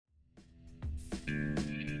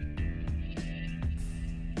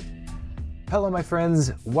Hello, my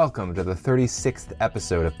friends. Welcome to the 36th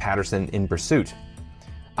episode of Patterson in Pursuit.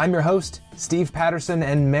 I'm your host, Steve Patterson,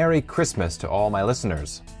 and Merry Christmas to all my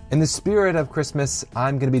listeners. In the spirit of Christmas,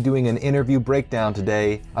 I'm going to be doing an interview breakdown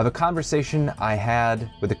today of a conversation I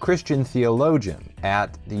had with a Christian theologian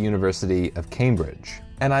at the University of Cambridge.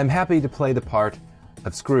 And I'm happy to play the part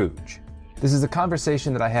of Scrooge. This is a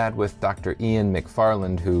conversation that I had with Dr. Ian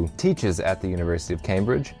McFarland, who teaches at the University of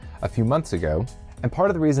Cambridge, a few months ago. And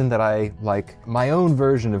part of the reason that I like my own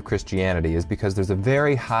version of Christianity is because there's a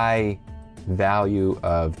very high value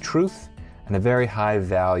of truth and a very high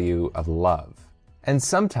value of love. And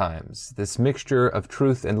sometimes this mixture of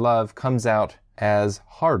truth and love comes out as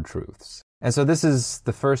hard truths. And so this is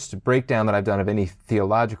the first breakdown that I've done of any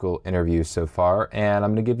theological interview so far, and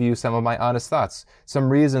I'm going to give you some of my honest thoughts, some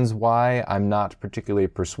reasons why I'm not particularly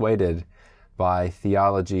persuaded by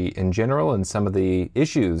theology in general, and some of the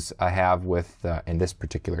issues I have with, in this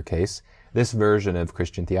particular case, this version of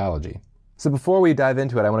Christian theology. So before we dive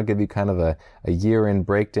into it, I want to give you kind of a year-end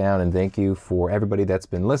breakdown and thank you for everybody that's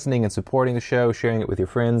been listening and supporting the show, sharing it with your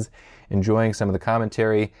friends, enjoying some of the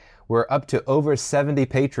commentary. We're up to over 70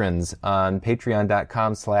 patrons on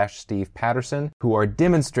patreon.com/Steve Patterson who are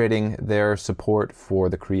demonstrating their support for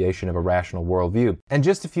the creation of a rational worldview. And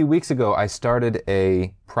just a few weeks ago, I started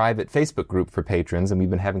a private Facebook group for patrons, and we've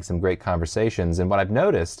been having some great conversations. And what I've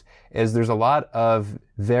noticed is there's a lot of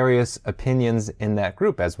various opinions in that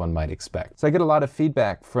group, as one might expect. So I get a lot of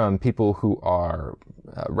feedback from people who are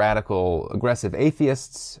radical, aggressive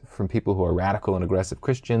atheists, from people who are radical and aggressive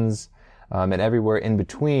Christians, and everywhere in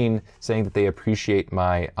between, saying that they appreciate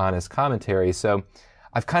my honest commentary. So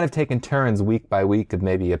I've kind of taken turns week by week of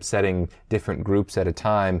maybe upsetting different groups at a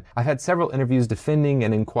time. I've had several interviews defending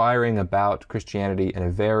and inquiring about Christianity in a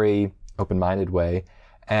very open-minded way,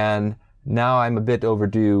 and now I'm a bit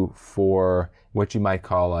overdue for what you might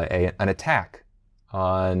call an attack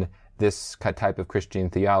on this type of Christian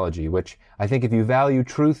theology, which I think if you value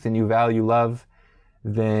truth and you value love,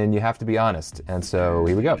 then you have to be honest. And so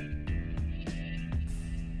here we go.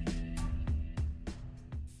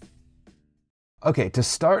 Okay, to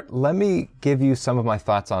start, let me give you some of my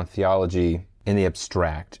thoughts on theology in the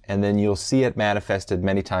abstract, and then you'll see it manifested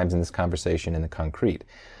many times in this conversation in the concrete.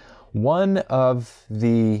 One of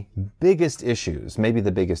the biggest issues, maybe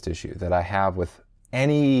the biggest issue that I have with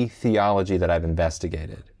any theology that I've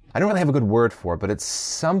investigated, I don't really have a good word for it, but it's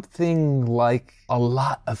something like a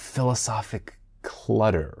lot of philosophic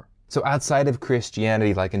clutter. So outside of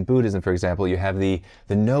Christianity, like in Buddhism, for example, you have the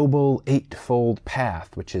Noble Eightfold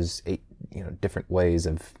Path, which is different ways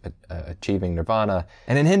of achieving nirvana.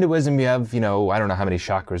 And in Hinduism, you have, I don't know how many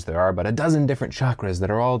chakras there are, but a dozen different chakras that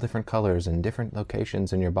are all different colors and different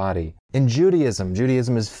locations in your body. In Judaism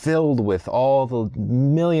is filled with all the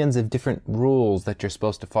millions of different rules that you're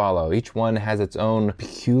supposed to follow. Each one has its own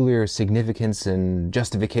peculiar significance and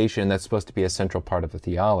justification that's supposed to be a central part of the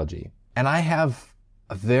theology. And I have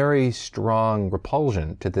a very strong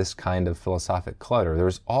repulsion to this kind of philosophic clutter.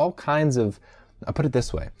 There's all kinds of, I'll put it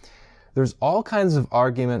this way, there's all kinds of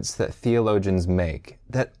arguments that theologians make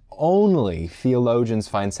that only theologians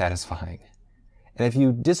find satisfying. And if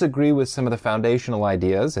you disagree with some of the foundational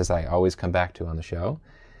ideas, as I always come back to on the show,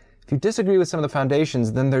 if you disagree with some of the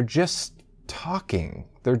foundations, then they're just talking.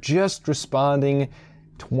 They're just responding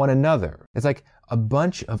to one another. It's like a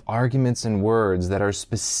bunch of arguments and words that are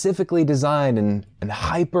specifically designed and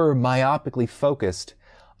hyper-myopically focused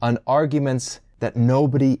on arguments that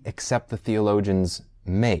nobody except the theologians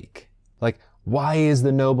make. Like, why is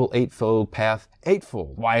the Noble Eightfold Path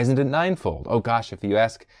eightfold? Why isn't it ninefold? Oh gosh, if you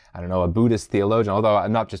ask, a Buddhist theologian, although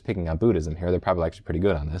I'm not just picking on Buddhism here, they're probably actually pretty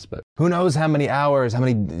good on this, but who knows how many hours, how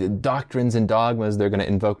many doctrines and dogmas they're going to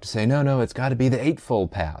invoke to say, no, it's got to be the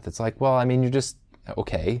Eightfold Path. It's like, well, you're just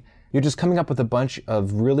coming up with a bunch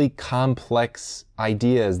of really complex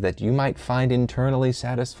ideas that you might find internally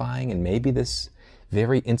satisfying, and maybe this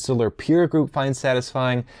very insular peer group finds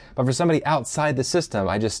satisfying, but for somebody outside the system,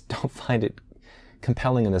 I just don't find it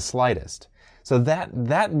compelling in the slightest. So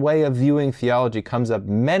that way of viewing theology comes up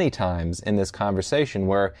many times in this conversation,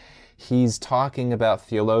 where he's talking about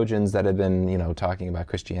theologians that have been, talking about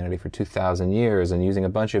Christianity for 2,000 years and using a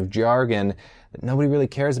bunch of jargon that nobody really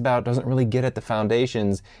cares about, doesn't really get at the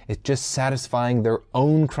foundations. It's just satisfying their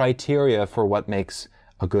own criteria for what makes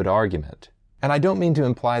a good argument. And I don't mean to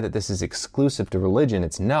imply that this is exclusive to religion.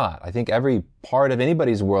 It's not. I think every part of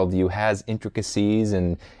anybody's worldview has intricacies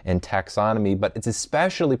and taxonomy, but it's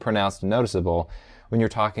especially pronounced and noticeable when you're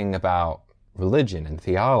talking about religion and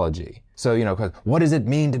theology. So, what does it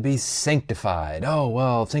mean to be sanctified? Oh,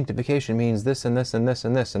 well, sanctification means this and this and this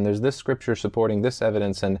and this, and there's this scripture supporting this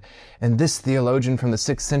evidence, and this theologian from the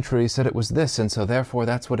 6th century said it was this, and so therefore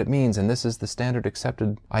that's what it means, and this is the standard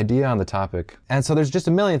accepted idea on the topic. And so there's just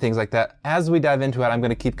a million things like that. As we dive into it, I'm going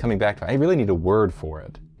to keep coming back to it. I really need a word for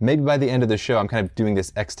it. Maybe by the end of the show, I'm kind of doing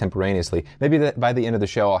this extemporaneously. Maybe by the end of the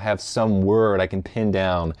show, I'll have some word I can pin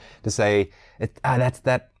down to say, that's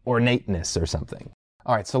that ornateness or something.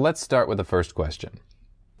 All right, so let's start with the first question.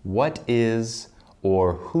 What is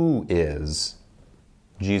or who is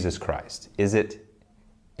Jesus Christ? Is it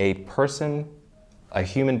a person, a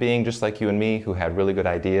human being just like you and me who had really good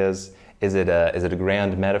ideas? Is it a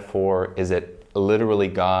grand metaphor? Is it literally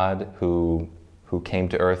God who came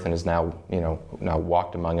to earth and is now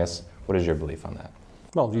walked among us? What is your belief on that?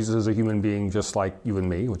 Well, Jesus is a human being just like you and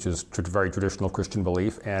me, which is very traditional Christian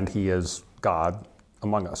belief, and he is God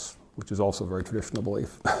among us, which is also a very traditional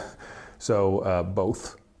belief. So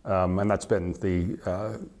both, and that's been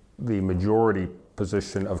the majority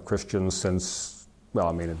position of Christians since,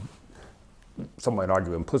 some might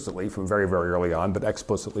argue implicitly from very, very early on, but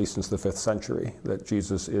explicitly since the 5th century, that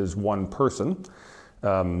Jesus is one person,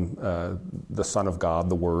 the Son of God,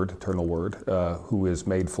 the Word, eternal Word, who is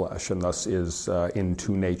made flesh and thus is in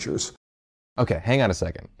two natures. Okay, hang on a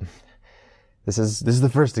second. This is the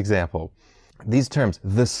first example. These terms,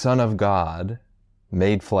 the Son of God,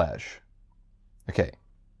 made flesh. Okay,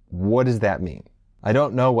 what does that mean? I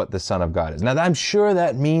don't know what the Son of God is. Now, I'm sure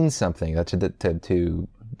that means something to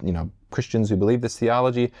Christians who believe this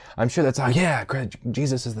theology. I'm sure that's,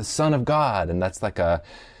 Jesus is the Son of God, and that's like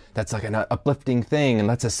an uplifting thing, and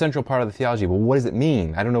that's a central part of the theology. But what does it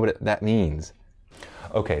mean? I don't know what that means.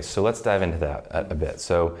 Okay, so let's dive into that a bit.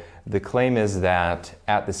 So the claim is that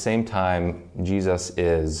at the same time, Jesus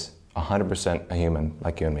is 100% a human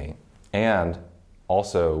like you and me, and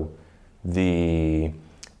also is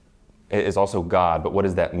also God. But what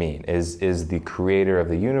does that mean? Is the creator of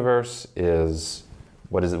the universe?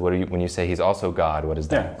 What is it? When you say he's also God? What is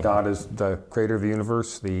that? Yeah, God is the creator of the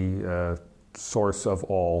universe, the source of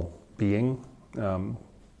all being.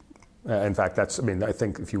 In fact, I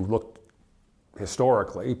think if you look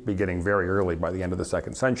historically, beginning very early by the end of the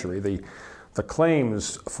 2nd century, the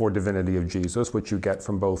claims for divinity of Jesus, which you get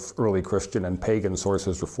from both early Christian and pagan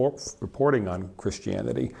sources reporting on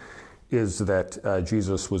Christianity, is that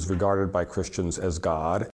Jesus was regarded by Christians as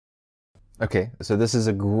God. Okay, so this is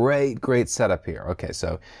a great, great setup here. Okay,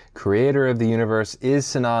 so creator of the universe is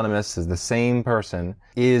synonymous, is the same person,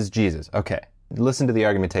 is Jesus. Okay, listen to the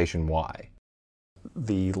argumentation why.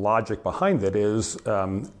 The logic behind it is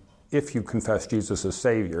if you confess Jesus as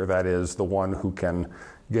Savior, that is the one who can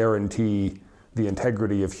guarantee the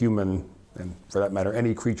integrity of human, and for that matter,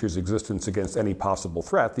 any creature's existence against any possible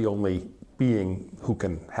threat, the only being who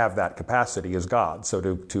can have that capacity is God.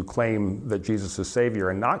 So to claim that Jesus is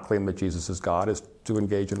Savior and not claim that Jesus is God is to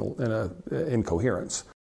engage in incoherence.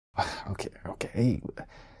 Okay.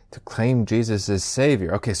 To claim Jesus is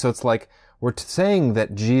Savior. Okay, so it's like we're saying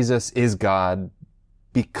that Jesus is God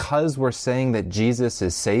because we're saying that Jesus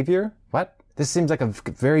is Savior? What? This seems like a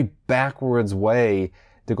very backwards way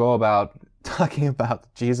to go about talking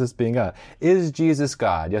about Jesus being God. Is Jesus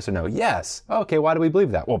God? Yes or no? Yes. Okay, why do we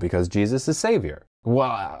believe that? Well, because Jesus is Savior.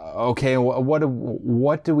 Well, okay,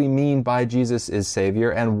 what do we mean by Jesus is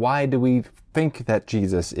Savior, and why do we think that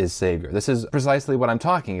Jesus is Savior? This is precisely what I'm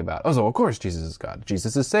talking about. Oh, so of course Jesus is God.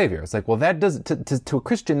 Jesus is Savior. It's like, well, that doesn't, to a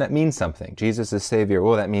Christian, that means something. Jesus is Savior.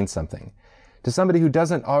 Oh, that means something. To somebody who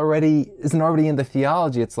isn't already in the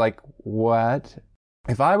theology, it's like, what?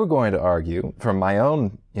 If I were going to argue from my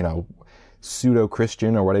own,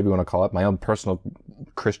 pseudo-Christian or whatever you want to call it, my own personal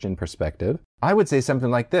Christian perspective, I would say something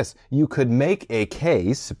like this. You could make a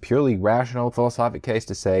case, a purely rational philosophic case,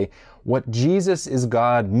 to say what Jesus is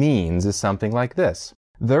God means is something like this.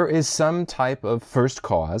 There is some type of first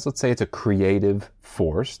cause, let's say it's a creative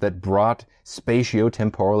force that brought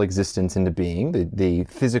spatio-temporal existence into being, the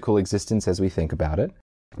physical existence as we think about it.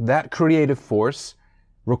 That creative force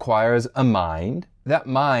requires a mind. That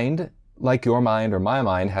mind, like your mind or my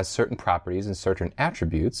mind, has certain properties and certain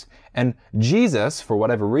attributes. And Jesus, for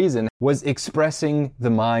whatever reason, was expressing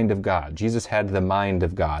the mind of God. Jesus had the mind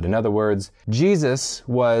of God. In other words, Jesus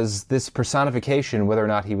was this personification, whether or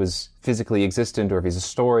not he was physically existent or if he's a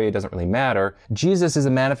story, it doesn't really matter. Jesus is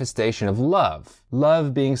a manifestation of love.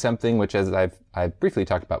 Love being something which, as I've briefly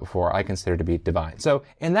talked about before, I consider to be divine. So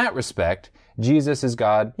in that respect, Jesus is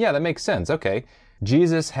God. Yeah, that makes sense. Okay.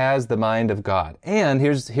 Jesus has the mind of God. And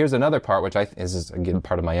here's another part, which is again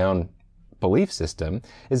part of my own belief system,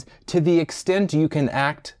 is to the extent you can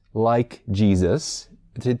act like Jesus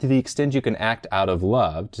to the extent you can act out of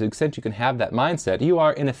love, to the extent you can have that mindset, you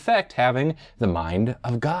are in effect having the mind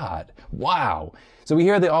of God. Wow. So we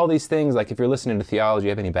hear all these things, like if you're listening to theology,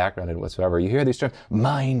 you have any background in it whatsoever, you hear these terms,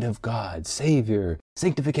 mind of God, Savior,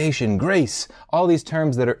 sanctification, grace, all these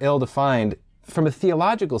terms that are ill-defined. From a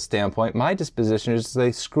theological standpoint, my disposition is to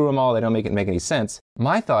say, screw them all, they don't make any sense.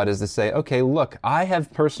 My thought is to say, okay, look, I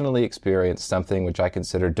have personally experienced something which I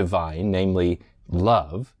consider divine, namely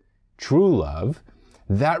love, true love.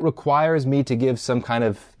 That requires me to give some kind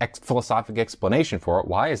of philosophic explanation for it.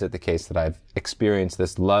 Why is it the case that I've experienced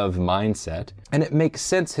this love mindset? And it makes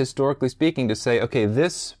sense, historically speaking, to say, okay,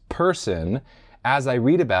 this person, as I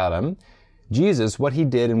read about him, Jesus, what he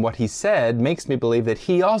did and what he said makes me believe that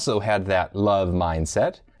he also had that love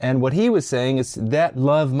mindset. And what he was saying is that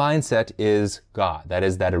love mindset is God. That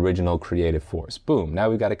is that original creative force. Boom. Now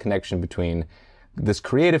we've got a connection between this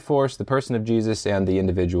creative force, the person of Jesus, and the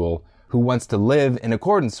individual who wants to live in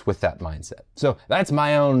accordance with that mindset. So that's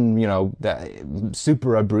my own,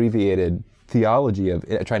 super abbreviated theology of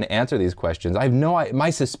trying to answer these questions. My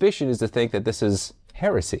suspicion is to think that this is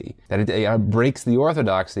heresy, that it breaks the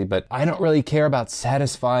orthodoxy, but I don't really care about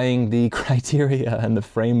satisfying the criteria and the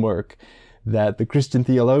framework that the Christian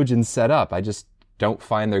theologians set up. I just don't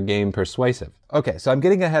find their game persuasive. Okay, so I'm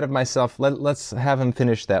getting ahead of myself. Let's have him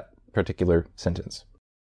finish that particular sentence.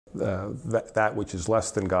 That which is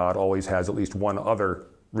less than God always has at least one other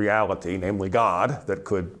reality, namely God, that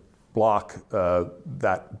could block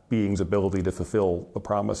that being's ability to fulfill the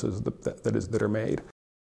promises that are made.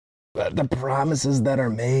 The promises that are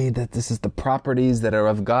made, that this is the properties that are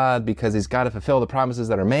of God because he's got to fulfill the promises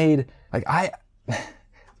that are made. Like, I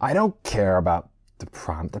don't care about the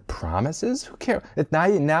promises. Who cares?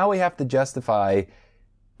 Now we have to justify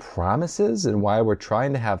promises and why we're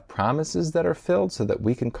trying to have promises that are filled so that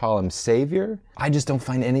we can call him Savior. I just don't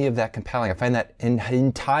find any of that compelling. I find that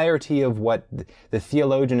entirety of what the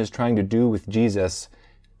theologian is trying to do with Jesus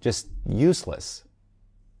just useless.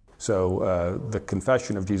 So the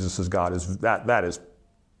confession of Jesus as God is that is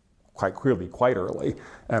quite clearly quite early,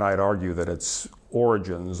 and I'd argue that its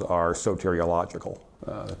origins are soteriological.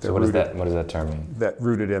 So what does that term mean? That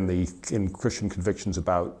rooted in Christian convictions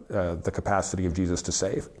about the capacity of Jesus to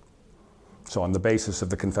save. So on the basis of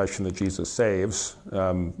the confession that Jesus saves,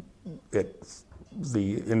 the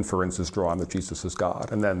inference is drawn that Jesus is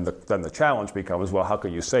God, and then the challenge becomes, well, how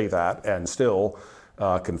can you say that and still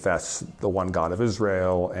confess the one God of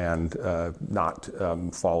Israel and not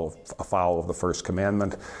fall afoul of the first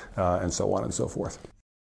commandment, and so on and so forth.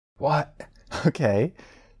 What? Okay.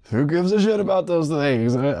 Who gives a shit about those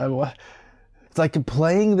things? It's like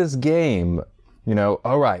playing this game,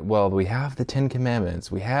 all right, well, we have the Ten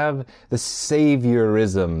Commandments. We have the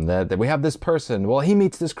saviorism, that we have this person. Well, he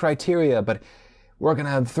meets this criteria, but we're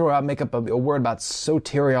going to make up a word about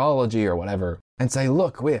soteriology or whatever and say,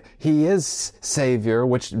 look, he is Savior,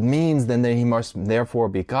 which means then that he must therefore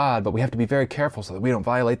be God, but we have to be very careful so that we don't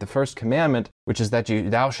violate the first commandment, which is that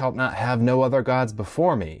thou shalt not have no other gods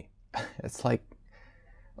before me. It's like,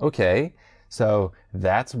 okay, so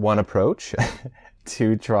that's one approach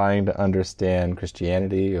to trying to understand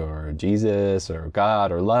Christianity or Jesus or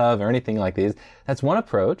God or love or anything like these. That's one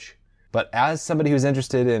approach. But as somebody who's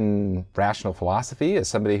interested in rational philosophy, as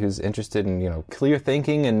somebody who's interested in, clear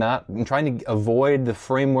thinking and trying to avoid the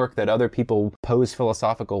framework that other people pose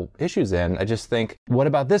philosophical issues in, I just think, what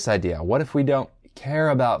about this idea? What if we don't care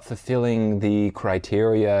about fulfilling the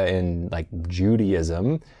criteria in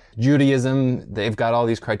Judaism? Judaism, they've got all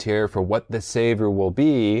these criteria for what the Savior will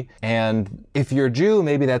be. And if you're a Jew,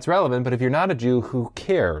 maybe that's relevant. But if you're not a Jew, who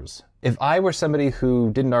cares? If I were somebody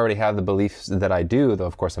who didn't already have the beliefs that I do, though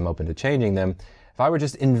of course I'm open to changing them, if I were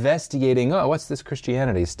just investigating, what's this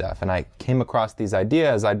Christianity stuff? And I came across these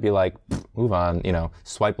ideas, I'd be like, move on,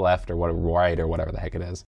 swipe left or right or whatever the heck it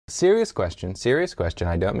is. Serious question.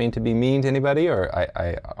 I don't mean to be mean to anybody, or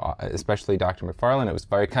I especially Dr. McFarland. It was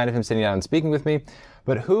very kind of him sitting down and speaking with me.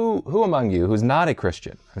 But who among you who's not a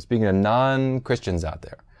Christian, I'm speaking to non-Christians out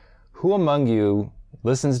there, who among you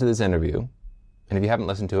listens to this interview, and if you haven't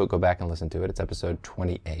listened to it, go back and listen to it. It's episode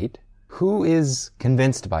 28. Who is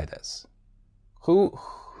convinced by this? Who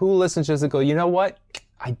listens to this and go, you know what?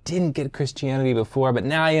 I didn't get Christianity before, but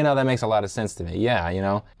now, that makes a lot of sense to me.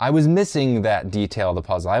 Yeah, I was missing that detail of the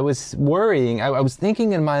puzzle. I was worrying. I was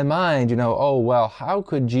thinking in my mind, how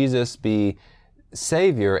could Jesus be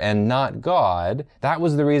Savior and not God? That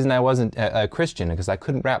was the reason I wasn't a Christian, because I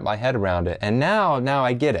couldn't wrap my head around it. And now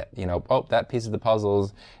I get it. That piece of the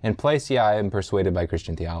puzzle's in place. Yeah, I am persuaded by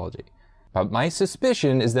Christian theology. But my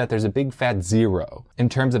suspicion is that there's a big fat zero in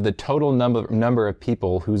terms of the total number of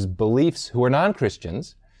people whose beliefs, who are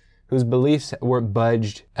non-Christians, whose beliefs weren't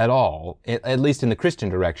budged at all, at least in the Christian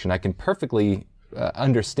direction. I can perfectly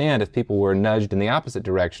understand if people were nudged in the opposite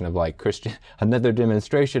direction of like another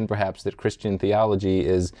demonstration perhaps that Christian theology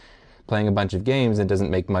is playing a bunch of games and doesn't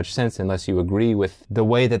make much sense unless you agree with the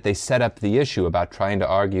way that they set up the issue about trying to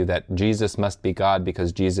argue that Jesus must be God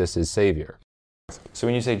because Jesus is Savior. So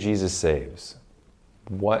when you say Jesus saves,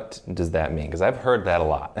 what does that mean? Because I've heard that a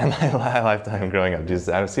lot in my lifetime growing up.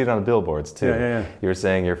 I've seen it on the billboards too. Yeah. You were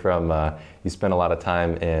saying you're from, you spent a lot of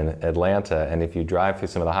time in Atlanta, and if you drive through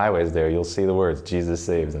some of the highways there, you'll see the words "Jesus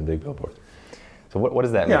saves" on big billboards. So what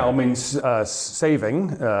does that mean? Yeah, I mean, saving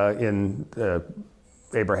in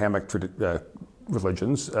Abrahamic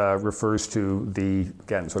religions refers to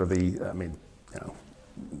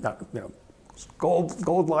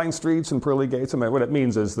gold lined streets and pearly gates. I mean, what it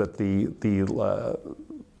means is that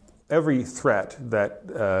every threat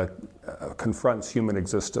that confronts human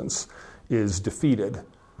existence is defeated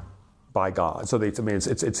by God. So it's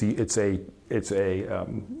a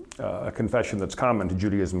confession that's common to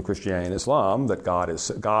Judaism, Christianity, and Islam that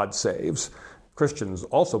God saves. Christians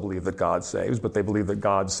also believe that God saves, but they believe that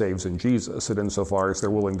God saves in Jesus, and insofar as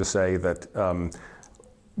they're willing to say that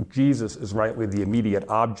Jesus is rightly the immediate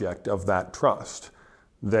object of that trust,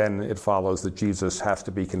 then it follows that Jesus has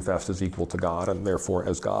to be confessed as equal to God and therefore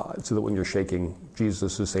as God. So that when you're shaking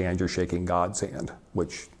Jesus' hand, you're shaking God's hand,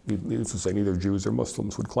 which needless to say neither Jews or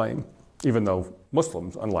Muslims would claim. Even though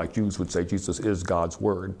Muslims, unlike Jews, would say Jesus is God's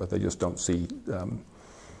word, but they just don't see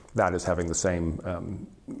that as having the same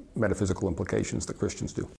metaphysical implications that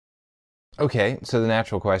Christians do. Okay, so the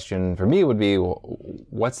natural question for me would be,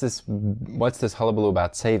 what's this hullabaloo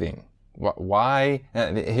about saving? Why?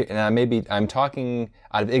 And maybe I'm talking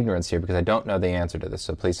out of ignorance here because I don't know the answer to this,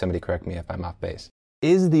 so please somebody correct me if I'm off base.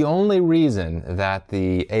 Is the only reason that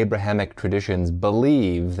the Abrahamic traditions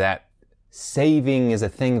believe that saving is a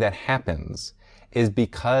thing that happens is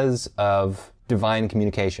because of divine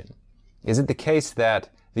communication? Is it the case that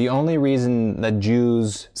the only reason that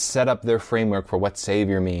Jews set up their framework for what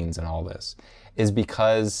Savior means and all this is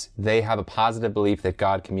because they have a positive belief that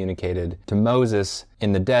God communicated to Moses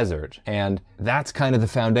in the desert? And that's kind of the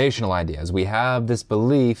foundational idea, is we have this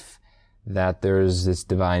belief that there's this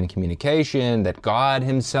divine communication, that God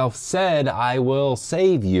himself said, I will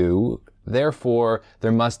save you. Therefore,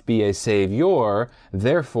 there must be a Savior.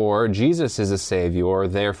 Therefore, Jesus is a Savior.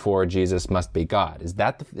 Therefore, Jesus must be God. Is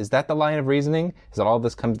that the line of reasoning? Is that all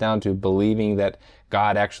this comes down to believing that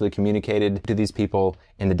God actually communicated to these people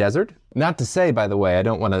in the desert? Not to say, by the way, I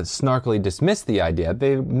don't want to snarkily dismiss the idea.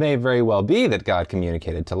 They may very well be that God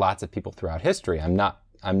communicated to lots of people throughout history. I'm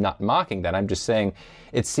not mocking that. I'm just saying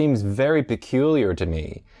it seems very peculiar to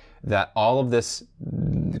me that all of this,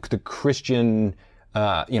 the Christian,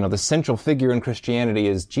 the central figure in Christianity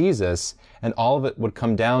is Jesus, and all of it would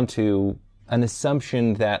come down to an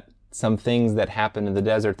assumption that some things that happened in the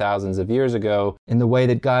desert thousands of years ago, in the way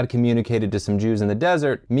that God communicated to some Jews in the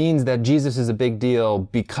desert, means that Jesus is a big deal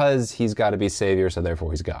because he's got to be Savior, so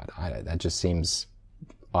therefore he's God. That just seems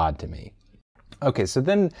odd to me. Okay, so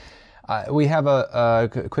then we have a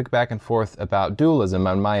quick back and forth about dualism,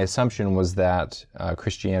 and my assumption was that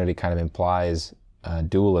Christianity kind of implies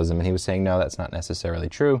dualism, and he was saying, no, that's not necessarily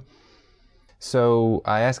true. So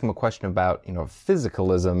I asked him a question about,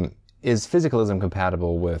 physicalism. Is physicalism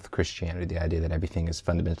compatible with Christianity, the idea that everything is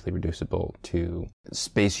fundamentally reducible to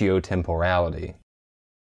spatio-temporality?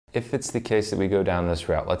 If it's the case that we go down this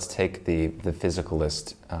route, let's take the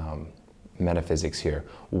physicalist metaphysics here.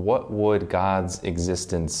 What would God's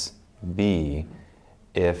existence be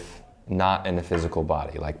if not in a physical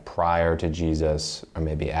body, like prior to Jesus or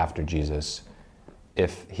maybe after Jesus?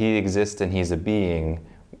 If he exists and he's a being,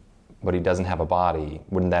 but he doesn't have a body,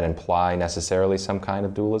 wouldn't that imply necessarily some kind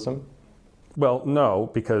of dualism? Well, no,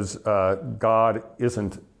 because God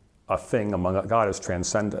isn't a thing God is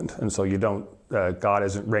transcendent, and so God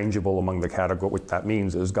isn't rangeable among the categories. What that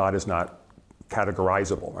means is God is not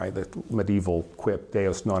categorizable, right? The medieval quip,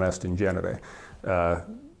 Deus non est in genere.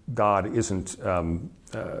 God isn't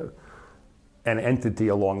an entity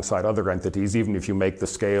alongside other entities. Even if you make the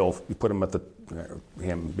scale, you put him at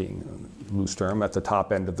him being a loose term, at the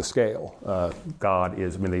top end of the scale. God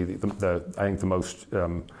is, I think the most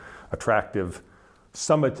attractive,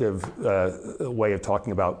 summative way of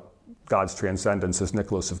talking about God's transcendence is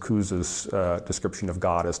Nicholas of Cusa's description of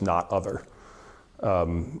God as not other,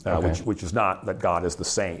 which is not that God is the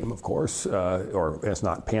same, of course, or it's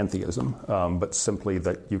not pantheism, but simply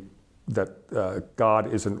that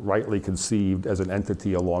God isn't rightly conceived as an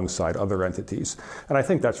entity alongside other entities. And I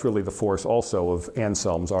think that's really the force also of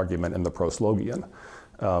Anselm's argument in the Proslogion,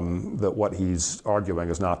 that what he's arguing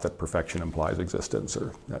is not that perfection implies existence,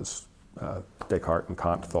 or as Descartes and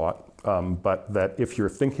Kant thought, but that if you're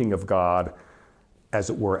thinking of God, as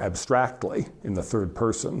it were, abstractly in the third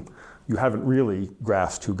person, you haven't really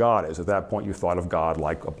grasped who God is. At that point, you thought of God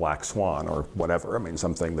like a black swan or whatever. I mean,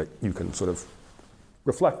 something that you can sort of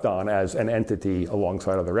reflect on as an entity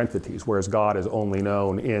alongside other entities, whereas God is only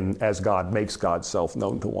known as God makes God's self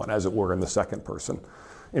known to one, as it were, in the second person.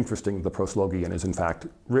 Interesting, the proslogion is in fact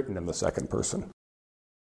written in the second person.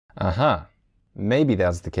 Uh-huh. Maybe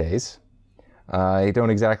that's the case. I don't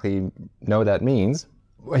exactly know what that means.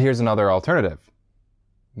 Here's another alternative.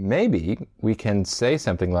 Maybe we can say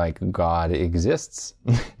something like God exists.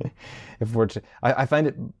 I find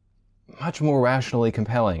it much more rationally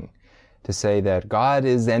compelling to say that God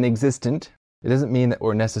is an existent. It doesn't mean that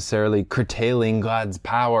we're necessarily curtailing God's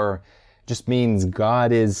power. It just means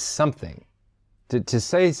God is something. To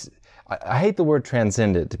say, I hate the word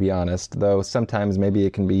transcendent, to be honest, though sometimes maybe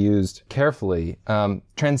it can be used carefully.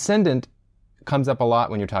 Transcendent comes up a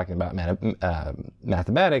lot when you're talking about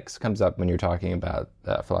mathematics, comes up when you're talking about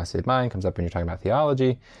philosophy of mind, comes up when you're talking about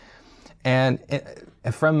theology. And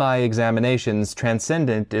from my examinations,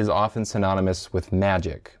 transcendent is often synonymous with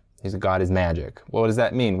magic. God is magic. Well, what does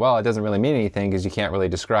that mean? Well, it doesn't really mean anything because you can't really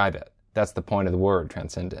describe it. That's the point of the word,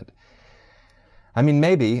 transcendent. I mean,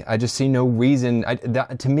 maybe. I just see no reason.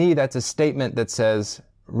 To me, that's a statement that says,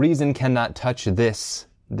 reason cannot touch this,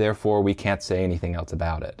 therefore we can't say anything else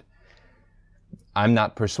about it. I'm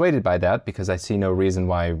not persuaded by that because I see no reason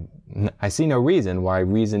why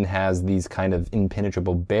reason has these kind of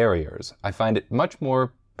impenetrable barriers. I find it much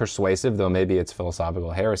more persuasive, though maybe it's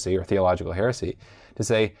philosophical heresy or theological heresy, to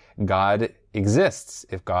say God exists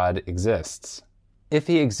if God exists. If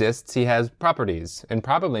he exists, he has properties, and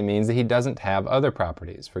probably means that he doesn't have other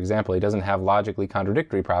properties. For example, he doesn't have logically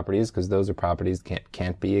contradictory properties because those are properties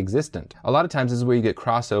can't be existent. A lot of times this is where you get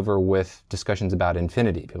crossover with discussions about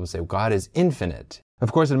infinity. People say, well, God is infinite.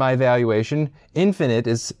 Of course, in my evaluation, infinite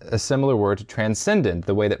is a similar word to transcendent,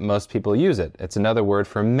 the way that most people use it. It's another word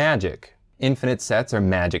for magic. Infinite sets are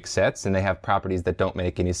magic sets, and they have properties that don't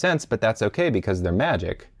make any sense, but that's okay because they're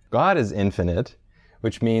magic. God is infinite,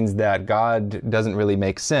 which means that God doesn't really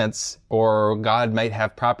make sense, or God might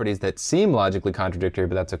have properties that seem logically contradictory,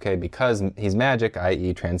 but that's okay because he's magic,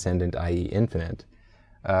 i.e. transcendent, i.e. infinite.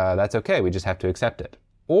 That's okay, we just have to accept it.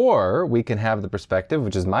 Or we can have the perspective,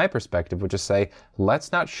 which is my perspective, which is say,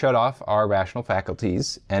 let's not shut off our rational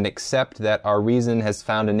faculties and accept that our reason has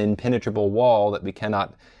found an impenetrable wall that we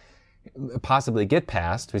cannot possibly get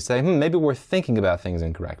past. We say, maybe we're thinking about things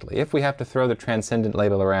incorrectly. If we have to throw the transcendent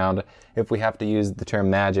label around, if we have to use the term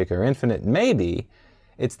magic or infinite, maybe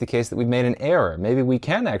it's the case that we've made an error. Maybe we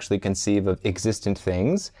can actually conceive of existent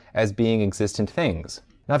things as being existent things.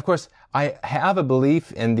 Now, of course, I have a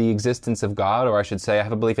belief in the existence of God, or I should say I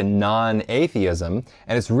have a belief in non-atheism,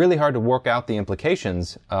 and it's really hard to work out the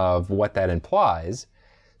implications of what that implies.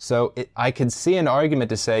 So I could see an argument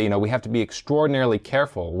to say, we have to be extraordinarily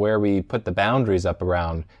careful where we put the boundaries up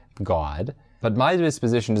around God. But my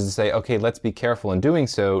disposition is to say, okay, let's be careful in doing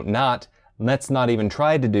so, let's not even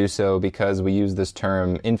try to do so because we use this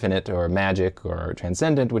term infinite or magic or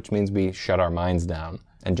transcendent, which means we shut our minds down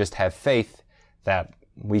and just have faith that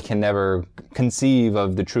we can never conceive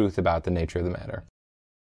of the truth about the nature of the matter.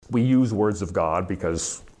 We use words of God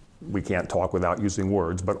because we can't talk without using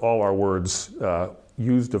words, but all our words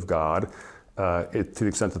used of God, to the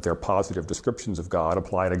extent that they're positive descriptions of God,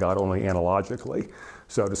 apply to God only analogically.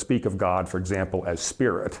 So to speak of God, for example, as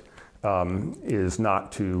spirit, is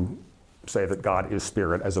not to say that God is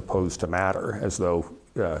spirit as opposed to matter, as though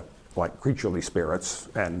like creaturely spirits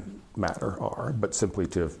and matter are, but simply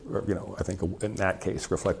to, I think in that case,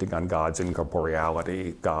 reflecting on God's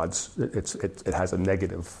incorporeality, it has a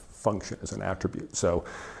negative function as an attribute. So,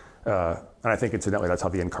 and I think incidentally that's how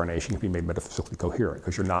the incarnation can be made metaphysically coherent,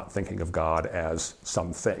 because you're not thinking of God as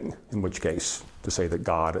something, in which case to say that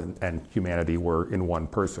God and humanity were in one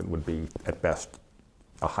person would be at best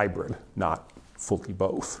a hybrid, not fully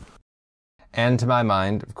both. And to my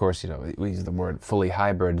mind, of course, we use the word fully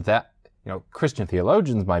hybrid, that, Christian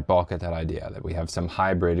theologians might balk at that idea, that we have some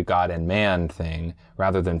hybrid God and man thing,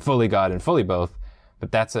 rather than fully God and fully both,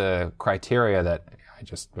 but that's a criteria that I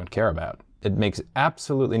just don't care about. It makes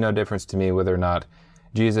absolutely no difference to me whether or not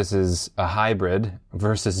Jesus is a hybrid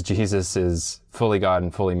versus Jesus is fully God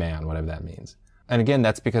and fully man, whatever that means. And again,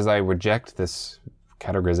 that's because I reject this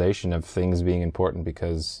categorization of things being important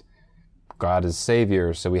because God is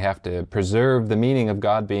Savior, so we have to preserve the meaning of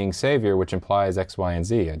God being Savior, which implies X, Y, and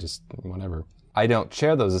Z. whatever. I don't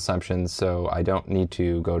share those assumptions, so I don't need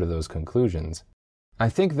to go to those conclusions. I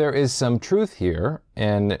think there is some truth here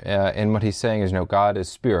in what he's saying is, God is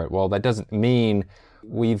spirit. Well, that doesn't mean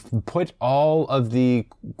we've put all of the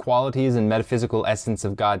qualities and metaphysical essence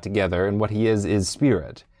of God together, and what he is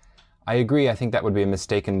spirit. I agree. I think that would be a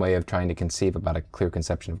mistaken way of trying to conceive about a clear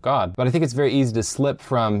conception of God. But I think it's very easy to slip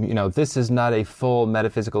from, this is not a full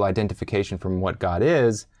metaphysical identification from what God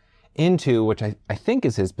is, into, which I think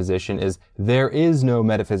is his position, is there is no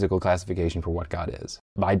metaphysical classification for what God is.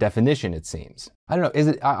 By definition, it seems. I don't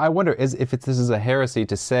know. I wonder if this is a heresy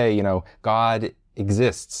to say, God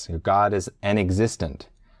exists. God is inexistent.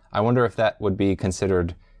 I wonder if that would be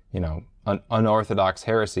considered, an unorthodox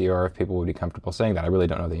heresy, or if people would be comfortable saying that. I really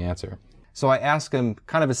don't know the answer. So I ask him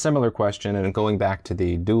kind of a similar question, and going back to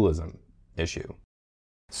the dualism issue.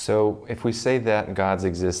 So if we say that God's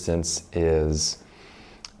existence is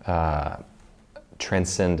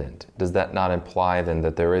transcendent, does that not imply then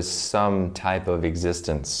that there is some type of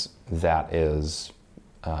existence that is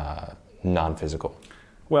non-physical?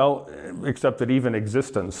 Well, except that even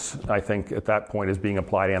existence, I think, at that point is being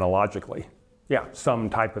applied analogically. Yeah, some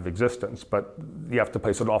type of existence, but you have to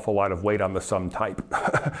place an awful lot of weight on the some type.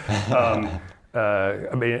 Because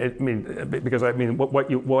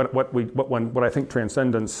what I think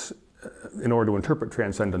transcendence, in order to interpret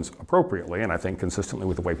transcendence appropriately, and I think consistently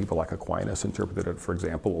with the way people like Aquinas interpreted it, for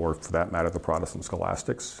example, or for that matter, the Protestant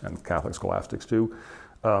scholastics and Catholic scholastics too,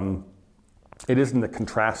 it isn't a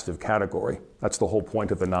contrastive category. That's the whole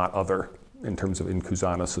point of the not other in terms of in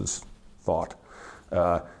Cusanus's thought.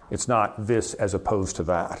 It's not this as opposed to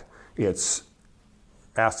that. It's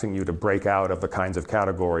asking you to break out of the kinds of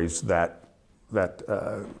categories that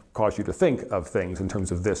cause you to think of things in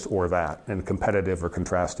terms of this or that in competitive or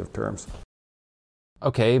contrastive terms.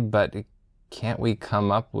 Okay, but can't we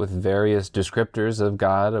come up with various descriptors of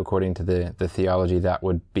God according to the theology that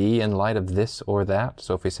would be in light of this or that?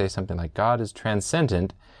 So if we say something like God is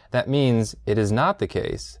transcendent, that means it is not the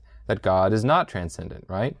case that God is not transcendent,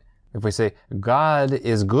 right? If we say God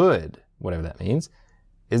is good, whatever that means,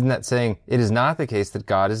 isn't that saying it is not the case that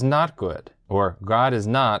God is not good, or God is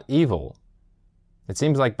not evil? It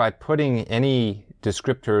seems like by putting any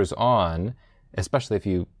descriptors on, especially if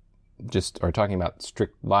you just are talking about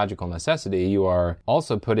strict logical necessity, you are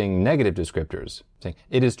also putting negative descriptors, saying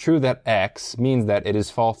it is true that X means that it is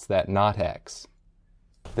false that not X.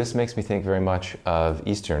 This makes me think very much of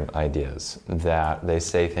Eastern ideas, that they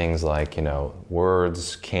say things like,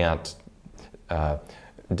 words can't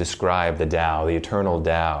describe the Tao, the eternal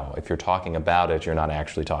Tao. If you're talking about it, you're not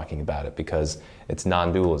actually talking about it because it's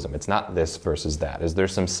non-dualism. It's not this versus that. Is there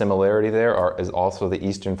some similarity there, or is also the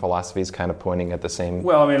Eastern philosophies kind of pointing at the same?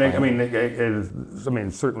 Well,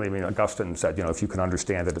 certainly, Augustine said, if you can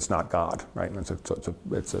understand it, it's not God, right? And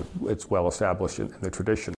it's well established in the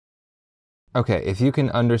tradition. Okay, if you can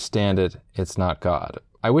understand it, it's not God.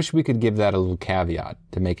 I wish we could give that a little caveat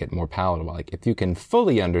to make it more palatable. Like, if you can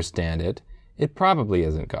fully understand it, it probably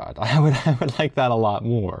isn't God. I would like that a lot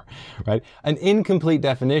more, right? An incomplete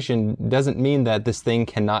definition doesn't mean that this thing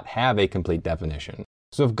cannot have a complete definition.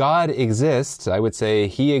 So if God exists, I would say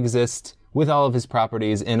he exists with all of his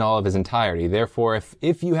properties in all of his entirety. Therefore,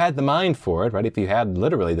 if you had the mind for it, right, if you had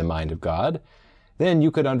literally the mind of God, then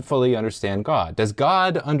you could fully understand God. Does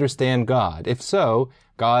God understand God? If so,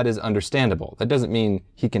 God is understandable. That doesn't mean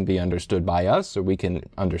he can be understood by us, or we can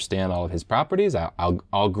understand all of his properties.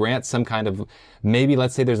 I'll grant some kind of, maybe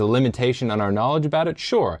let's say there's a limitation on our knowledge about it.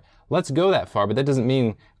 Sure, let's go that far, but that doesn't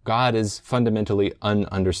mean God is fundamentally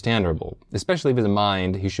ununderstandable. Especially if he has a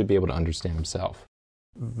mind, he should be able to understand himself.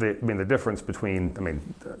 The difference between,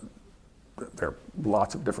 there are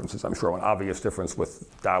lots of differences, I'm sure. One obvious difference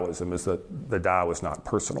with Taoism is that the Tao is not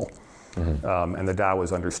personal. Mm-hmm. And the Tao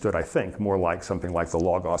is understood, I think, more like something like the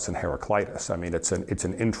Logos in Heraclitus. It's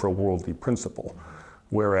an intra-worldly principle,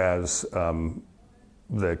 whereas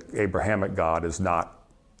the Abrahamic God is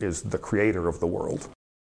the creator of the world.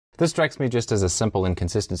 This strikes me just as a simple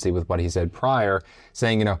inconsistency with what he said prior,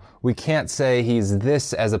 saying, we can't say he's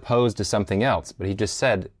this as opposed to something else, but he just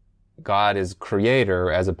said God is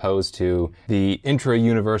creator as opposed to the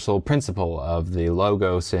intra-universal principle of the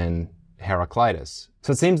Logos in Heraclitus.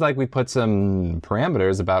 So it seems like we put some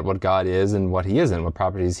parameters about what God is and what he isn't, what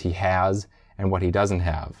properties he has and what he doesn't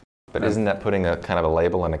have. But isn't that putting a kind of a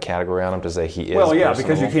label and a category on him to say he is? Well, yeah,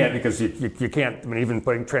 personal? because you can't. Even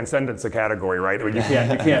putting transcendence a category, right? You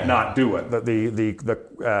can't not do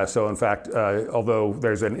it. So in fact, although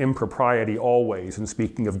there's an impropriety always in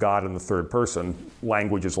speaking of God in the third person,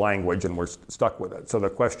 language is language, and we're stuck with it. So the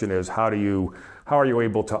question is, how are you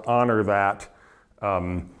able to honor that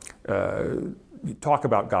talk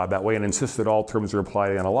about God that way and insist that all terms are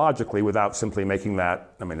applied analogically without simply making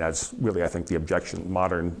that, that's really, I think, the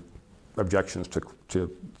modern objections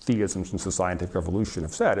to theism since the scientific revolution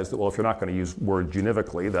have said, is that, well, if you're not going to use words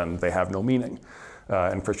univocally, then they have no meaning.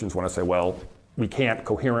 And Christians want to say, well, we can't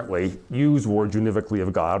coherently use words univocally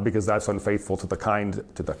of God because that's unfaithful to the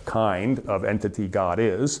kind of entity God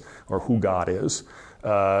is, or who God is.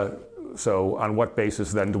 So on what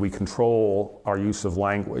basis then do we control our use of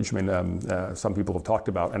language? Some people have talked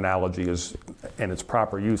about analogy and its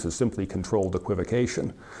proper use as simply controlled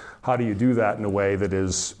equivocation. How do you do that in a way that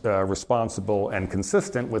is responsible and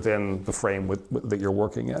consistent within the frame that you're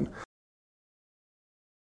working in?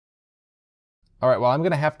 All right, well, I'm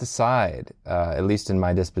going to have to side, at least in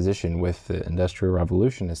my disposition, with the industrial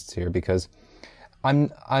revolutionists here, because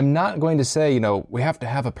I'm not going to say, we have to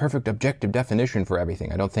have a perfect objective definition for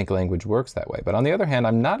everything. I don't think language works that way. But on the other hand,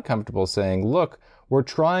 I'm not comfortable saying, look, we're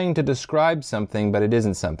trying to describe something, but it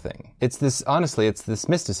isn't something. It's this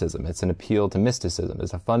mysticism. It's an appeal to mysticism.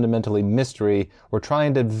 It's a fundamentally mystery. We're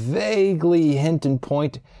trying to vaguely hint and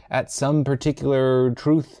point at some particular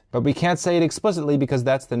truth, but we can't say it explicitly because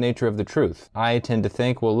that's the nature of the truth. I tend to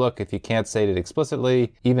think, well, look, if you can't say it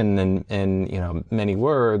explicitly, even in many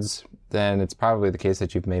words, then it's probably the case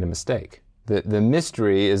that you've made a mistake. The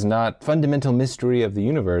mystery is not fundamental mystery of the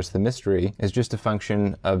universe. The mystery is just a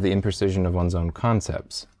function of the imprecision of one's own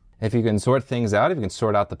concepts. If you can sort things out, if you can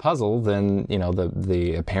sort out the puzzle, then,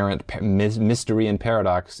 the apparent mystery and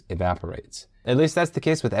paradox evaporates. At least that's the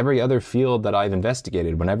case with every other field that I've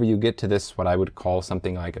investigated. Whenever you get to this, what I would call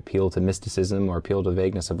something like appeal to mysticism or appeal to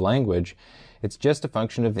vagueness of language, it's just a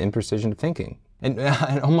function of imprecision of thinking. And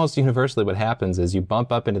almost universally what happens is you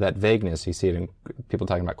bump up into that vagueness. You see it in people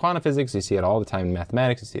talking about quantum physics. You see it all the time in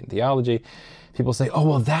mathematics. You see it in theology. People say, oh,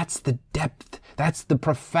 well, that's the depth. That's the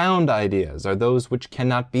profound ideas, are those which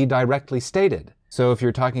cannot be directly stated. So if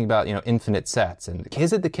you're talking about, infinite sets, and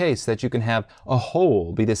is it the case that you can have a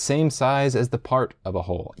whole be the same size as the part of a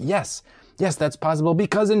whole? Yes, that's possible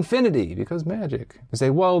because infinity, because magic. You say,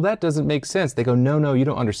 well, that doesn't make sense. They go, no, you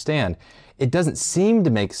don't understand. It doesn't seem to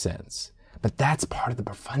make sense, but that's part of the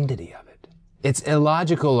profundity of it. It's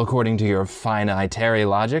illogical according to your finitary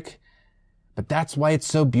logic, but that's why it's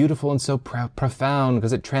so beautiful and so profound,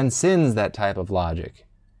 because it transcends that type of logic.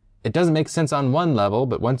 It doesn't make sense on one level,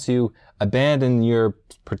 but once you abandon your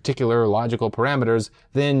particular logical parameters,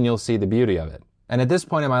 then you'll see the beauty of it. And at this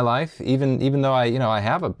point in my life, even though I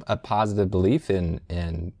have a positive belief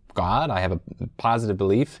in God, I have a positive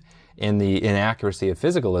belief in the inaccuracy of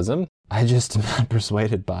physicalism, I just am not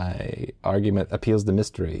persuaded by appeals to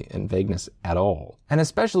mystery and vagueness at all. And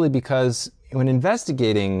especially because when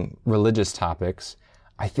investigating religious topics,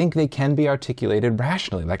 I think they can be articulated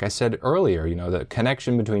rationally. Like I said earlier, the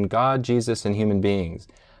connection between God, Jesus, and human beings.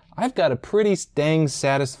 I've got a pretty dang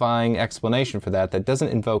satisfying explanation for that doesn't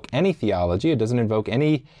invoke any theology, it doesn't invoke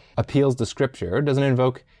any appeals to scripture, it doesn't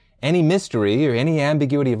invoke any mystery or any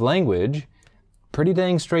ambiguity of language. Pretty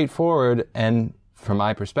dang straightforward, and from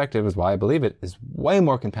my perspective, is why I believe it, is way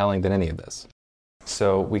more compelling than any of this.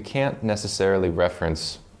 So we can't necessarily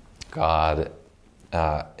reference God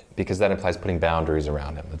because that implies putting boundaries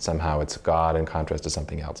around him, that somehow it's God in contrast to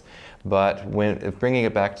something else. But if bringing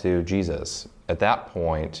it back to Jesus, at that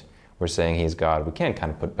point, we're saying he's God. We can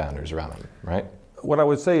kind of put boundaries around him, right? What I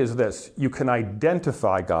would say is this: you can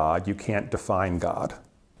identify God, you can't define God.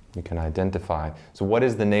 You can identify. So what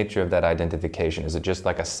is the nature of that identification? Is it just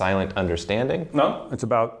like a silent understanding? No, it's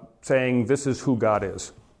about saying this is who God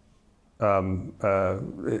is.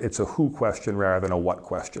 It's a who question rather than a what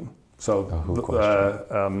question. So, a who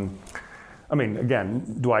question.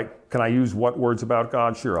 Again, can I use what words about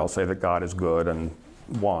God? Sure, I'll say that God is good and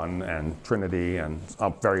one and Trinity and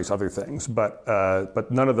various other things. But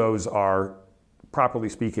none of those are, properly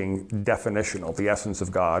speaking, definitional. The essence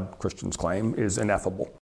of God, Christians claim, is ineffable.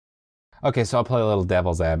 Okay, so I'll play a little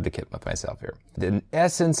devil's advocate with myself here. The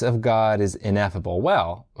essence of God is ineffable.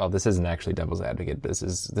 Well, this isn't actually devil's advocate. This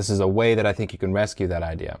is a way that I think you can rescue that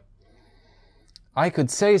idea. I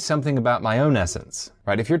could say something about my own essence,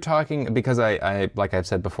 right? If you're talking, because I like I've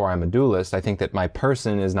said before, I'm a dualist, I think that my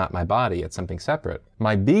person is not my body, it's something separate.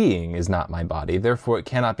 My being is not my body, therefore it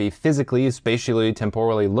cannot be physically, spatially,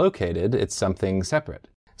 temporally located, it's something separate.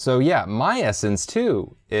 So yeah, my essence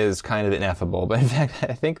too is kind of ineffable, but in fact,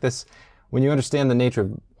 I think when you understand the nature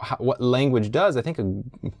of what language does, I think a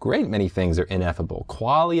great many things are ineffable.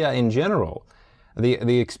 Qualia in general,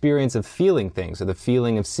 the experience of feeling things, or the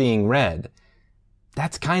feeling of seeing red,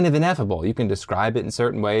 that's kind of ineffable. You can describe it in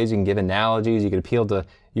certain ways, you can give analogies, you can appeal to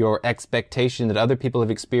your expectation that other people have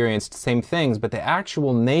experienced the same things, but the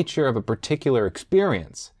actual nature of a particular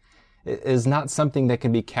experience is not something that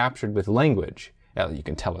can be captured with language. You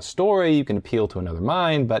can tell a story, you can appeal to another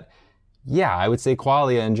mind, but yeah, I would say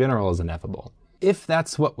qualia in general is ineffable. If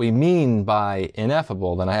that's what we mean by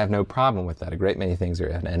ineffable, then I have no problem with that. A great many things are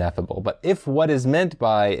ineffable. But if what is meant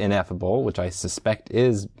by ineffable, which I suspect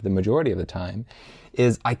is the majority of the time,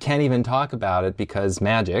 is I can't even talk about it because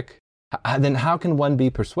magic, then how can one be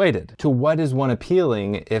persuaded? To what is one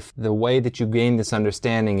appealing if the way that you gain this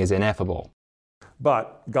understanding is ineffable?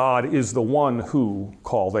 But God is the one who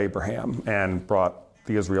called Abraham and brought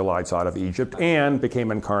the Israelites out of Egypt and became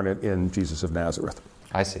incarnate in Jesus of Nazareth.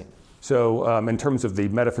 I see. So in terms of the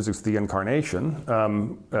metaphysics of the incarnation,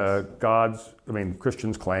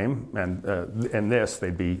 Christians claim, and in this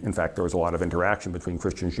they'd be, in fact, there was a lot of interaction between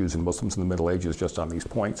Christians, Jews, and Muslims in the Middle Ages just on these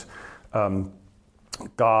points.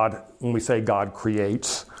 God, when we say God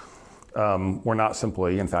creates, we're not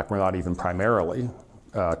simply, in fact, we're not even primarily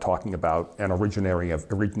talking about an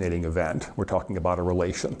originating event. We're talking about a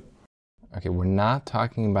relation. Okay, we're not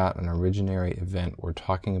talking about an originary event. We're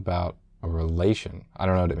talking about a relation. I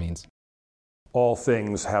don't know what it means. All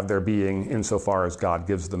things have their being insofar as God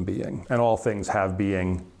gives them being, and all things have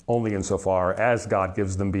being only insofar as God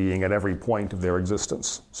gives them being at every point of their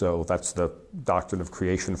existence. So that's the doctrine of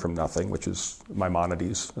creation from nothing, which is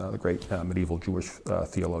Maimonides, the great medieval Jewish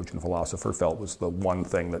theologian and philosopher, felt was the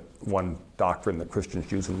one doctrine that Christians,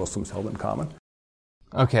 Jews, and Muslims held in common.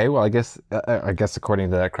 Okay, well, I guess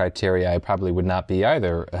according to that criteria, I probably would not be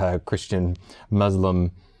either a Christian,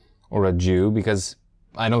 Muslim, or a Jew, because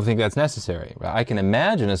I don't think that's necessary. I can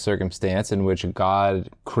imagine a circumstance in which God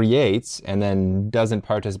creates and then doesn't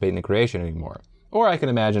participate in the creation anymore. Or I can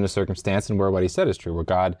imagine a circumstance in where what he said is true, where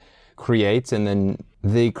God creates and then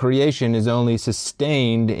the creation is only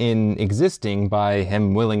sustained in existing by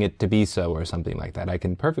him willing it to be so, or something like that. I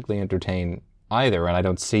can perfectly entertain either, and I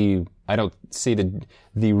don't see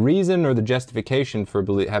the reason or the justification for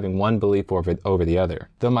having one belief over the other.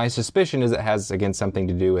 Though my suspicion is it has, again, something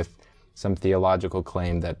to do with some theological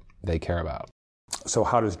claim that they care about. So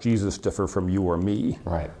how does Jesus differ from you or me?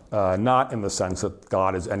 Right. Not in the sense that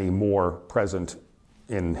God is any more present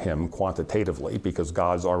in him quantitatively, because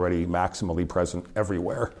God's already maximally present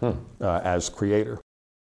everywhere as creator.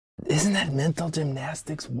 Isn't that mental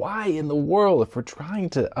gymnastics? Why in the world, if we're trying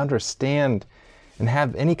to understand and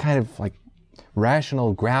have any kind of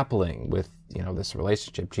rational grappling with, this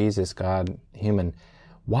relationship, Jesus, God, human,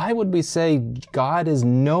 why would we say God is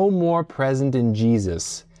no more present in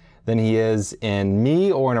Jesus than he is in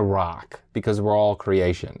me or in a rock, because we're all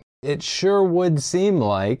creation? It sure would seem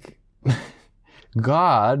like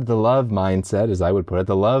God, the love mindset, as I would put it,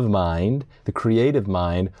 the love mind, the creative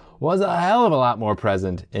mind, was a hell of a lot more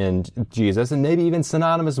present in Jesus, and maybe even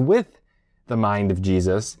synonymous with the mind of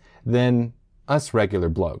Jesus, than us regular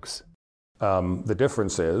blokes. The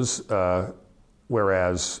difference is, and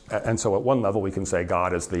so at one level we can say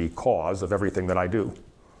God is the cause of everything that I do,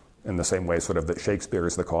 in the same way sort of that Shakespeare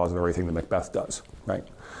is the cause of everything that Macbeth does, right?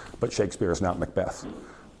 But Shakespeare is not Macbeth.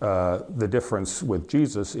 The difference with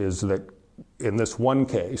Jesus is that in this one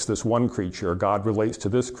case, this one creature, God relates to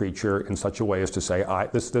this creature in such a way as to say,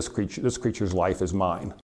 this creature's life is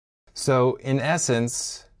mine. So in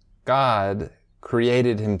essence, God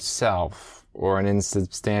created himself, or an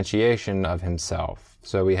insubstantiation of himself.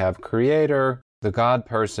 So we have creator, the God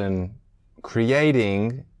person,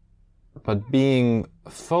 creating, but being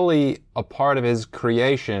fully a part of his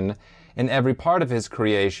creation, and every part of his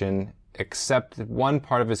creation, except one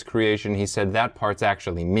part of his creation, he said, that part's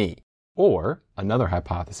actually me. Or, another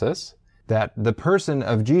hypothesis, that the person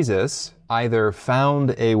of Jesus either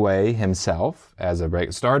found a way himself,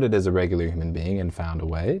 started as a regular human being and found a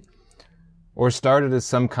way, or started as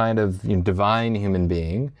some kind of divine human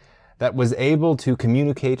being that was able to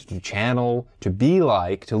communicate, to channel, to be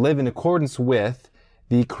like, to live in accordance with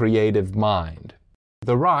the creative mind.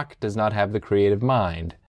 The rock does not have the creative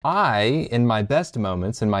mind. I, in my best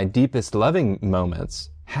moments, in my deepest loving moments,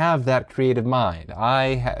 have that creative mind.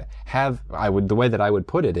 The way that I would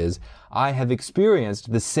put it is, I have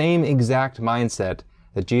experienced the same exact mindset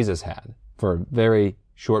that Jesus had for very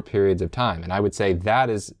short periods of time. And I would say that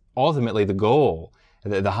is ultimately the goal,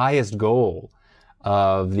 the highest goal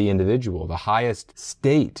of the individual, the highest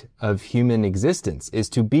state of human existence, is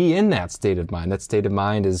to be in that state of mind. That state of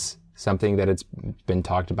mind is something that it's been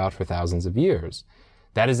talked about for thousands of years.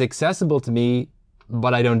 That is accessible to me,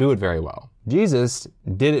 but I don't do it very well. Jesus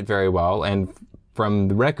did it very well, and from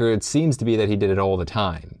the record, seems to be that he did it all the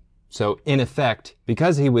time. So, in effect,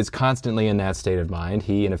 because he was constantly in that state of mind,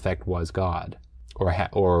 he, in effect, was God,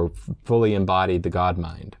 or fully embodied the God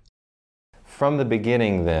mind. From the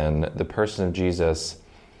beginning, then, the person of Jesus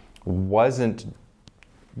wasn't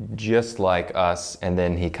just like us, and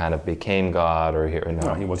then he kind of became God, or no?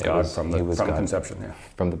 No, he was God from conception, yeah.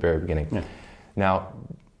 From the very beginning. Yeah. Now,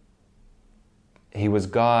 he was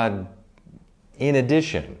God in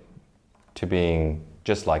addition to being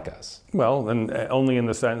just like us. Well, and only in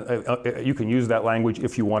the sense, you can use that language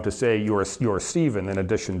if you want to say you're Stephen in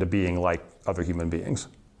addition to being like other human beings.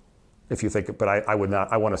 If you think, but I would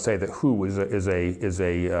not. I want to say that who is a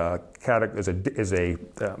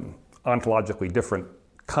ontologically different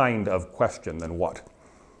kind of question than what.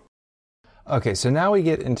 Okay, so now we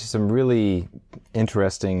get into some really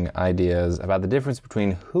interesting ideas about the difference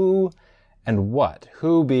between who and what.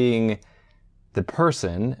 Who being the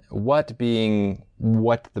person, what being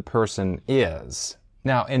what the person is.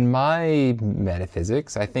 Now, in my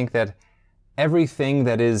metaphysics, I think that everything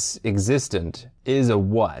that is existent is a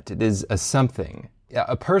what. It is a something.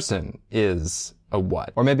 A person is a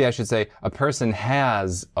what. Or maybe I should say a person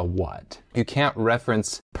has a what. You can't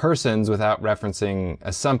reference persons without referencing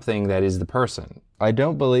a something that is the person. I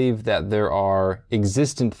don't believe that there are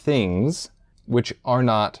existent things which are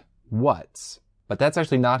not whats. But that's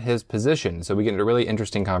actually not his position, so we get into a really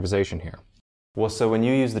interesting conversation here. Well, so when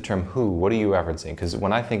you use the term who, what are you referencing? Because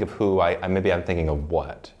when I think of who, I'm thinking of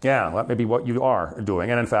what. Yeah, that may be what you are doing.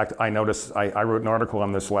 And in fact, I noticed, I wrote an article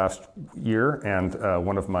on this last year, and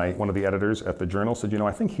one of the editors at the journal said,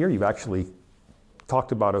 I think here you've actually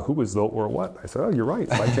talked about a who as though it were a what. I said, oh, you're right.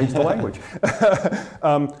 So I changed the language.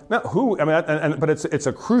 Now, who? I mean, but it's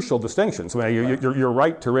a crucial distinction. So you're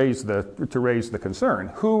right to raise the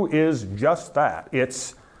concern. Who is just that?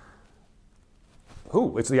 It's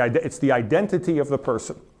who. It's the identity of the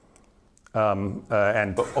person.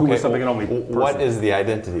 And who is something and only person. What is the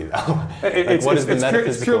identity, though?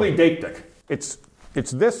 It's purely deictic. It's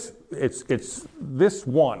this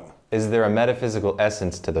one. Is there a metaphysical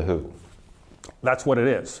essence to the who? That's what it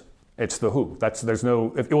is. It's the who. There's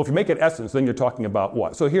no. If you make it essence, then you're talking about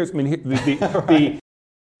what. So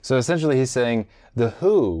So essentially, he's saying the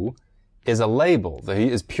who is a label. The who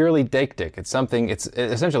is purely deictic. It's something. It's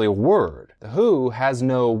essentially a word. The who has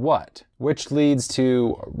no what, which leads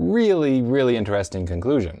to a really, really interesting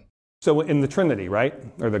conclusion. So in the Trinity, right,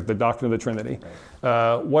 or the doctrine of the Trinity,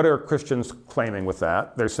 what are Christians claiming with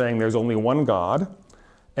that? They're saying there's only one God,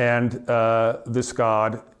 and this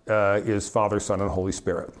God is Father, Son, and Holy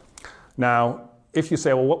Spirit. Now, if you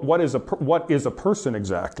say, well, what is a person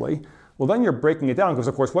exactly? Well, then you're breaking it down, because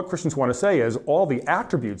of course what Christians want to say is all the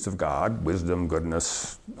attributes of God, wisdom,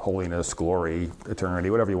 goodness, holiness, glory, eternity,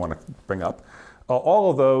 whatever you want to bring up,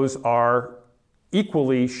 all of those are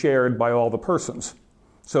equally shared by all the persons.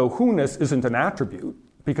 So who-ness isn't an attribute,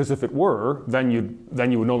 because if it were, then you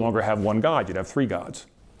would no longer have one God, you'd have three gods,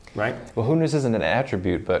 right? Well, who-ness isn't an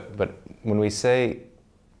attribute, but when we say,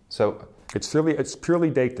 so... It's purely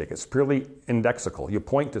deictic. It's purely indexical. You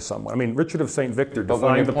point to someone. I mean, Richard of St. Victor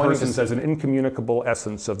defined the persons as an incommunicable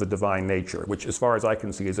essence of the divine nature, which, as far as I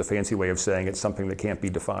can see, is a fancy way of saying it's something that can't be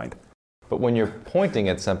defined. But when you're pointing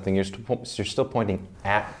at something, you're still pointing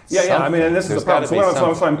at something. Yeah. I mean, and this is the problem.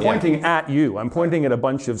 So I'm pointing at you. I'm pointing at a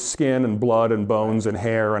bunch of skin and blood and bones and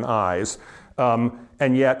hair and eyes,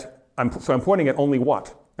 and yet I'm pointing at only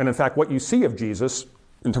what. And in fact, what you see of Jesus,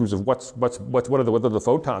 in terms of what are the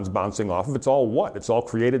photons bouncing off of, it's all what? It's all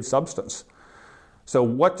created substance. So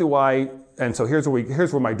what do I? And so here's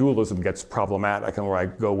where my dualism gets problematic, and where I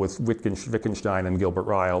go with Wittgenstein and Gilbert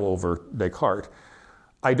Ryle over Descartes.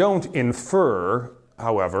 I don't infer,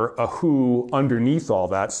 however, a who underneath all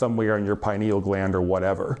that somewhere in your pineal gland or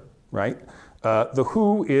whatever, right? The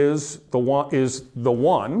who is the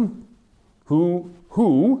one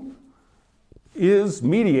who is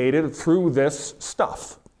mediated through this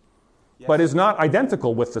stuff, yes, but is not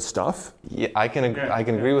identical with the stuff. Yeah, I can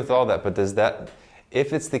agree with all that, but does that,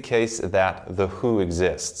 if it's the case that the who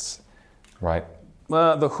exists, right?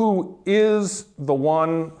 The who is the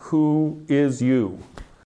one who is you.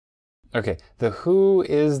 Okay, the who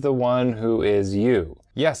is the one who is you.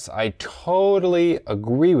 Yes, I totally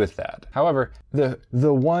agree with that. However,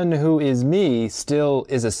 the one who is me still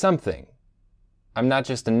is a something. I'm not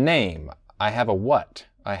just a name. I have a what.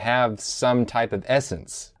 I have some type of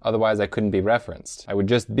essence. Otherwise, I couldn't be referenced. I would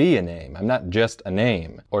just be a name. I'm not just a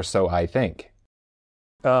name, or so I think.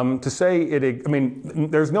 To say it, I mean,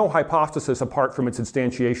 there's no hypothesis apart from its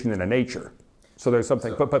instantiation in a nature. So there's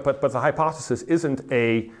something, but the hypothesis isn't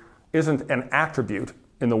an attribute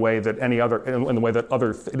in the way that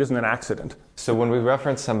it isn't an accident. So when we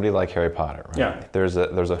reference somebody like Harry Potter, right? Yeah, there's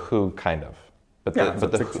a who kind of. But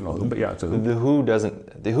the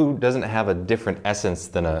who doesn't have a different essence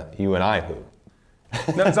than a you and I who.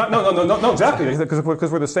 No, it's not, no, exactly.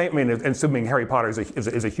 Because we're the same. I mean, assuming Harry Potter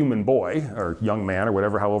is a human boy or young man or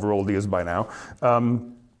whatever, however old he is by now.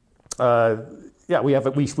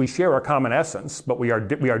 We share a common essence, but we are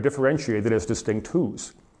differentiated as distinct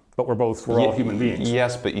who's. But we're all human beings.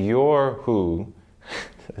 Yes, but your who.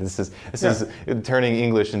 This is turning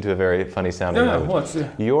English into a very funny sounding language.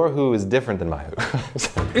 Your who is different than my who.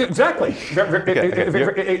 Exactly.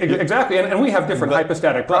 Exactly. And we have different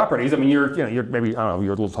hypostatic properties. I mean, you're maybe, I don't know,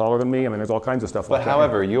 you're a little taller than me. I mean, there's all kinds of stuff like that. But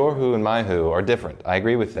however, your who and my who are different. I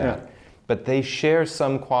agree with that. Yeah. But they share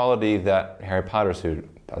some quality that Harry Potter's who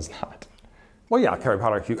does not. Well, yeah, Harry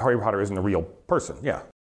Potter isn't a real person. Yeah.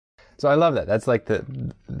 So I love that. That's like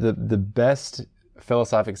the best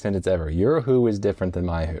philosophic sentence ever. Your who is different than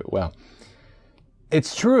my who. Well,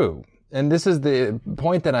 it's true. And this is the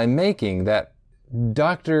point that I'm making, that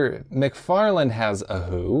Dr. McFarlane has a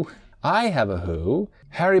who, I have a who,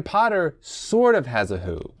 Harry Potter sort of has a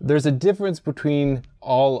who. There's a difference between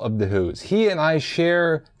all of the who's. He and I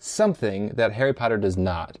share something that Harry Potter does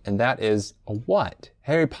not, and that is a what.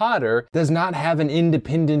 Harry Potter does not have an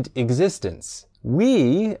independent existence.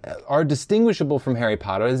 We are distinguishable from Harry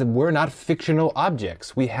Potter as we're not fictional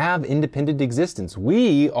objects. We have independent existence.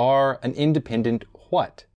 We are an independent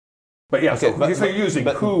what? But yeah, okay, so you're using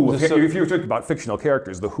who. If you're talking about fictional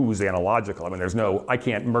characters, the who's analogical. I mean, there's no, I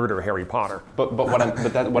can't murder Harry Potter. But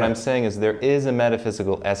what I'm saying is there is a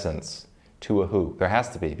metaphysical essence to a who. There has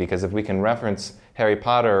to be, because if we can reference Harry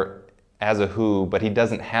Potter as a who, but he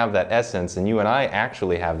doesn't have that essence, and you and I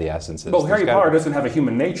actually have the essences. Well, Harry Potter doesn't have a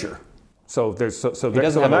human nature. So there's he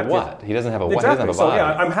doesn't have a what? He doesn't have a what? Exactly. He doesn't have a so body.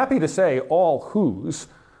 yeah, I'm happy to say all who's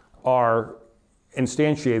are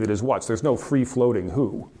instantiated as what's. There's no free-floating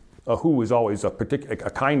who. A who is always a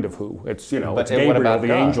kind of who. It's it's Gabriel,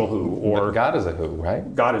 the angel who, or but God is a who,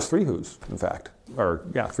 right? God is three who's, in fact, or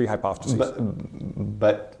three hypostases.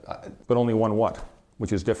 But only one what,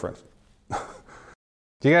 which is different.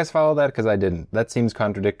 Do you guys follow that? Because I didn't. That seems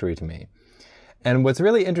contradictory to me. And what's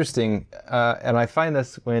really interesting, and I find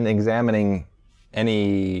this when examining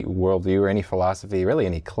any worldview or any philosophy, really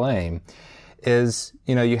any claim, is,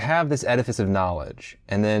 you have this edifice of knowledge,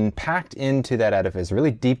 and then packed into that edifice,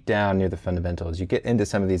 really deep down near the fundamentals, you get into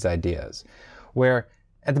some of these ideas, where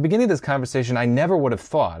at the beginning of this conversation, I never would have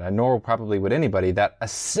thought, nor probably would anybody, that a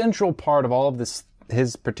central part of all of this,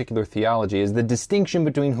 his particular theology, is the distinction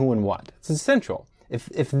between who and what. It's essential.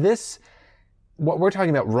 If this, what we're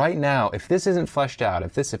talking about right now, if this isn't fleshed out,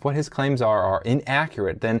 if what his claims are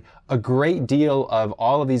inaccurate, then a great deal of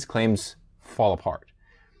all of these claims fall apart.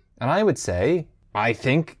 And I would say, I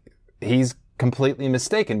think he's completely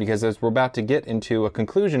mistaken, because as we're about to get into a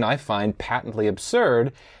conclusion I find patently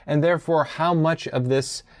absurd, and therefore how much of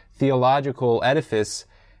this theological edifice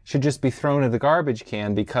should just be thrown in the garbage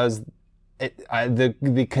can, because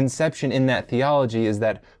the conception in that theology is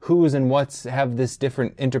that who's and what's have this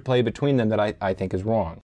different interplay between them that I think is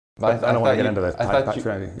wrong. But I don't want to get into that.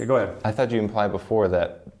 Go ahead. I thought you implied before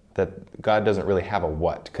that God doesn't really have a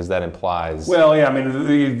what, because that implies... Well, yeah, I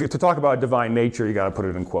mean, to talk about divine nature, you got to put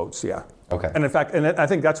it in quotes, yeah. Okay. And in fact, I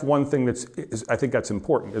think that's one thing that's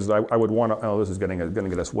important, is that I would want to, this is going to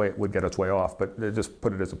get us way off, but just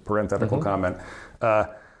put it as a parenthetical comment.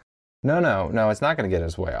 No, it's not going to get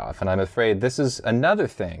us way off. And I'm afraid this is another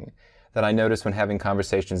thing that I notice when having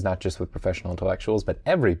conversations, not just with professional intellectuals, but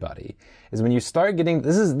everybody, is when you start getting,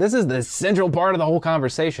 this is the central part of the whole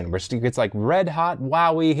conversation, where it's like red hot,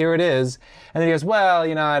 wowie, here it is. And then he goes, well,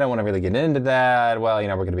 I don't want to really get into that. Well,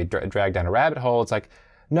 we're going to be dragged down a rabbit hole. It's like,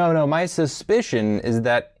 no, my suspicion is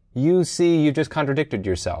that you've just contradicted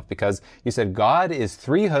yourself, because you said God is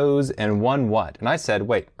three who's and one what. And I said,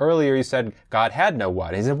 wait, earlier you said God had no what.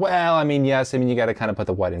 And he said, well, yes, you got to kind of put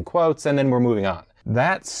the what in quotes, and then we're moving on.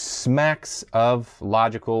 That smacks of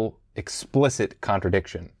logical, explicit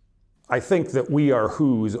contradiction. I think that we are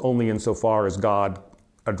who's only insofar as God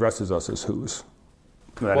addresses us as who's.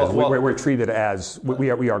 We're treated as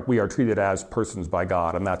we are treated as persons by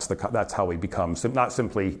God, and that's how we become. Not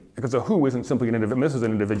simply because a who isn't simply an individual. This is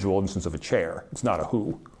an individual instance of a chair. It's not a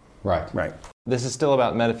who. Right. This is still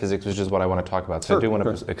about metaphysics, which is what I want to talk about. So I do want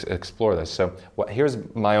to explore this. So here's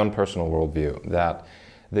my own personal worldview, that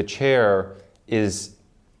the chair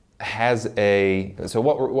so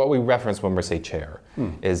what we reference when we say chair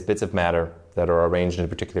is bits of matter that are arranged in a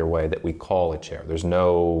particular way that we call a chair. There's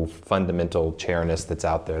no fundamental chairness that's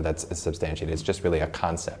out there that's substantiated. It's just really a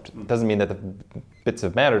concept. It doesn't mean that the bits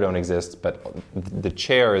of matter don't exist, but the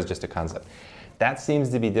chair is just a concept. That seems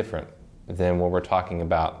to be different than when we're talking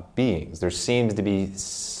about beings. There seems to be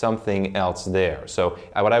something else there. So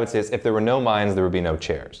what I would say is, if there were no minds, there would be no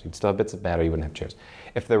chairs. You'd still have bits of matter, you wouldn't have chairs.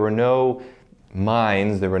 If there were no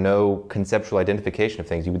minds, there were no conceptual identification of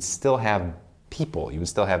things, you would still have people, you would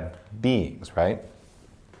still have beings, right?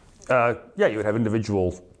 Yeah, you would have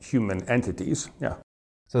individual human entities, yeah.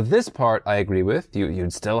 So this part I agree with.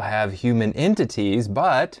 You'd still have human entities,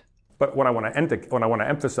 but what I want to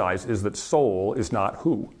emphasize is that soul is not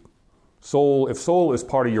who. If soul is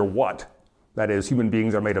part of your what, that is, human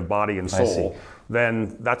beings are made of body and soul,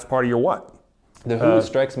 then that's part of your what. The who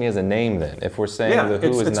strikes me as a name then, if we're saying the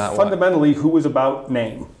who is not what. Fundamentally, who is about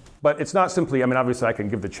name. But it's not simply, obviously I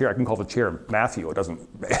can call the chair Matthew, it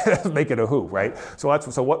doesn't make it a who, right? So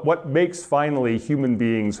what makes finally human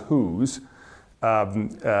beings whos,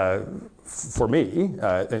 for me,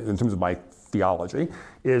 in terms of my theology,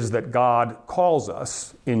 is that God calls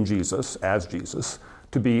us in Jesus, as Jesus,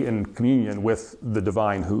 to be in communion with the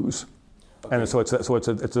divine whos. Okay. And so it's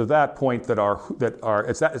at that point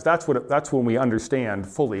that's when we understand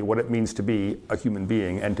fully what it means to be a human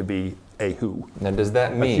being and to be a who. Now, does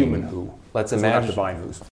that mean a human who? Let's imagine divine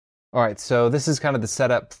whos. All right, so this is kind of the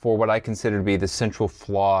setup for what I consider to be the central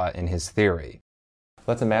flaw in his theory.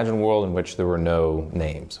 Let's imagine a world in which there were no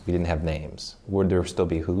names. We didn't have names. Would there still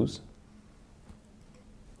be whos?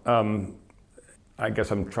 I guess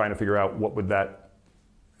I'm trying to figure out what would that,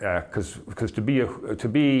 because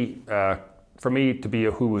for me to be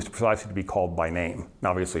a who is precisely to be called by name.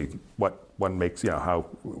 Now, obviously, what one makes, how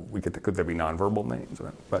could there be nonverbal names?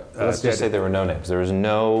 But let's just say there were no names. There was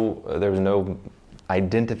no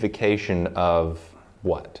identification of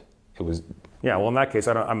what it was. Yeah, well, in that case,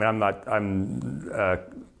 I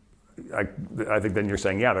think then you're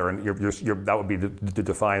saying, that would be to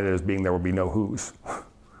define it as being there would be no whos.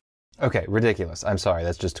 Okay, ridiculous. I'm sorry,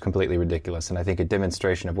 that's just completely ridiculous, and I think a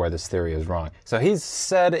demonstration of where this theory is wrong. So he's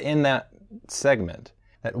said in that segment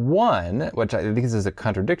that one, which I think is a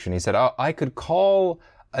contradiction, he said, I could call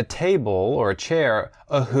a table or a chair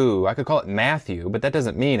a who. I could call it Matthew, but that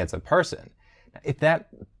doesn't mean it's a person. If that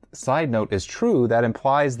side note is true, that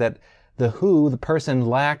implies that the who, the person,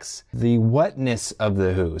 lacks the whatness of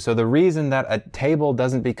the who. So the reason that a table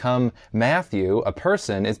doesn't become Matthew, a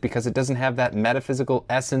person, is because it doesn't have that metaphysical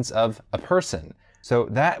essence of a person. So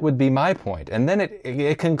that would be my point. And then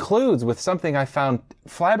it concludes with something I found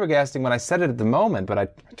flabbergasting when I said it at the moment, but I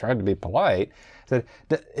tried to be polite. Said,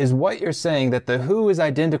 is what you're saying that the who is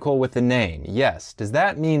identical with the name? Yes. Does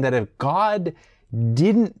that mean that if God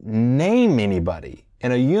didn't name anybody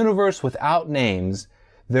in a universe without names,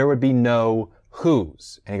 there would be no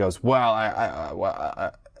whos? And he goes,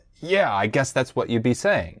 yeah, I guess that's what you'd be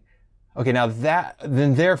saying. Okay, now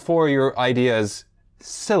then therefore your idea is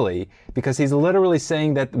silly, because he's literally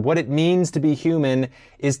saying that what it means to be human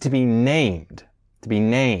is to be named. To be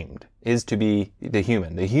named is to be the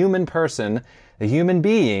human. The human person, the human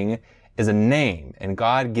being, is a name, and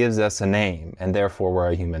God gives us a name, and therefore we're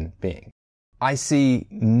a human being. I see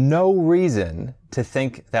no reason to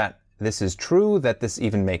think that this is true, that this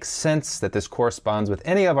even makes sense, that this corresponds with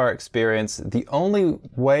any of our experience. The only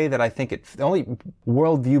way that I think the only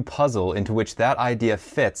worldview puzzle into which that idea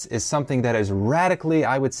fits is something that is radically,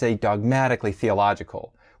 I would say, dogmatically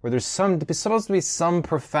theological, where there's supposed to be some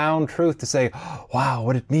profound truth to say, wow,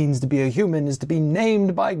 what it means to be a human is to be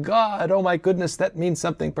named by God. Oh my goodness, that means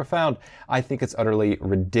something profound. I think it's utterly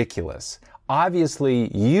ridiculous. Obviously,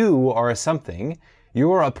 you are a something.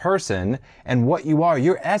 You're a person, and what you are,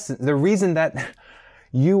 your essence, the reason that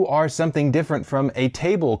you are something different from a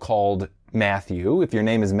table called Matthew, if your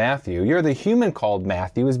name is Matthew, you're the human called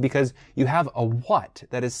Matthew, is because you have a what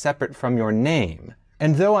that is separate from your name.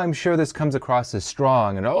 And though I'm sure this comes across as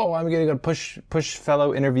strong, and I'm going to push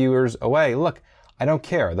fellow interviewers away, look, I don't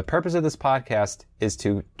care. The purpose of this podcast is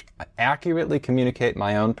to accurately communicate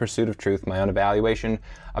my own pursuit of truth, my own evaluation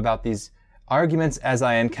about these arguments as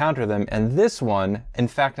I encounter them. And this one, in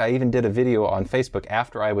fact, I even did a video on Facebook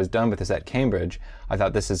after I was done with this at Cambridge. I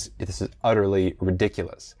thought this is utterly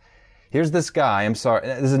ridiculous. Here's this guy, I'm sorry,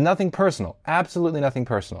 this is nothing personal, absolutely nothing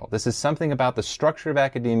personal. This is something about the structure of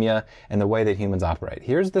academia and the way that humans operate.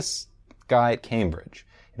 Here's this guy at Cambridge,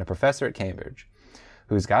 a professor at Cambridge,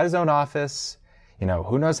 who's got his own office,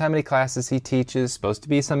 who knows how many classes he teaches, supposed to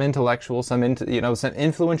be some intellectual, some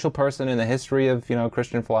influential person in the history of,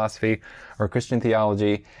 Christian philosophy or Christian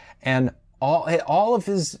theology, and all of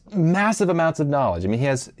his massive amounts of knowledge. I mean, he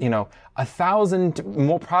has, 1,000,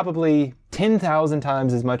 more probably 10,000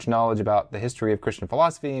 times as much knowledge about the history of Christian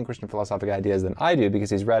philosophy and Christian philosophic ideas than I do,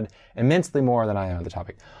 because he's read immensely more than I am on the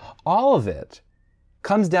topic. All of it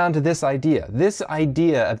comes down to this idea. This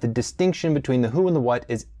idea of the distinction between the who and the what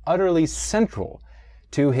is utterly central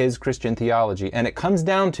to his Christian theology. And it comes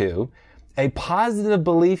down to a positive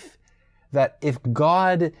belief that if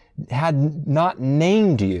God had not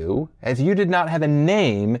named you, if you did not have a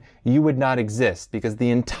name, you would not exist, because the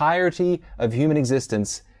entirety of human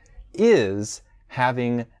existence is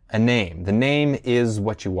having a name. The name is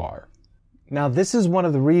what you are. Now, this is one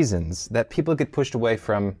of the reasons that people get pushed away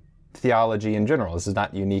from theology in general. This is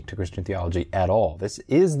not unique to Christian theology at all. This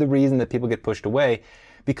is the reason that people get pushed away,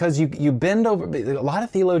 because you bend over, a lot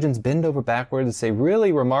of theologians bend over backwards and say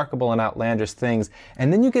really remarkable and outlandish things,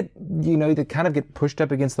 and then you kind of get pushed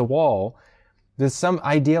up against the wall. There's some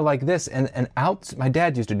idea like this, and my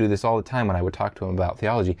dad used to do this all the time when I would talk to him about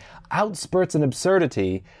theology, outspurts an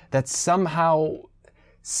absurdity that's somehow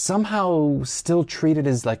still treated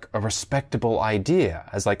as like a respectable idea,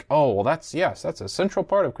 as like, oh, well, that's a central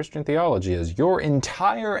part of Christian theology, is your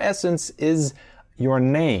entire essence is your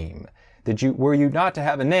name. Were you not to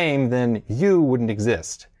have a name, then you wouldn't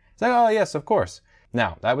exist. It's like, oh, yes, of course.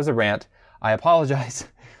 Now, that was a rant. I apologize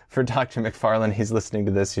for Dr. McFarland. He's listening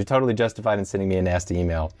to this. You're totally justified in sending me a nasty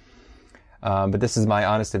email. But this is my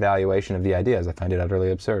honest evaluation of the ideas. I find it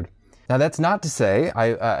utterly absurd. Now, that's not to say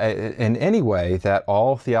in any way that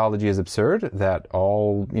all theology is absurd, that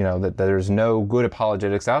that there's no good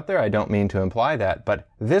apologetics out there. I don't mean to imply that. But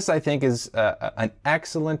this, I think, is an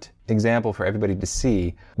excellent example for everybody to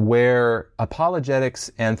see where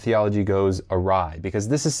apologetics and theology goes awry. Because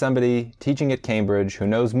this is somebody teaching at Cambridge who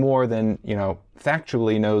knows more than,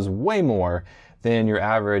 factually knows way more than your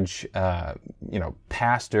average,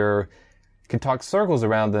 pastor, can talk circles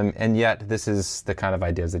around them, and yet this is the kind of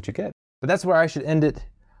ideas that you get. But that's where I should end it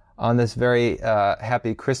on this very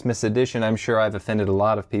happy Christmas edition. I'm sure I've offended a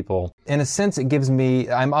lot of people. In a sense,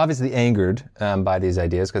 I'm obviously angered by these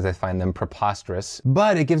ideas because I find them preposterous,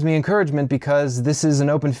 but it gives me encouragement because this is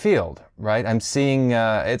an open field, right? I'm seeing,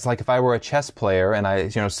 it's like if I were a chess player and I,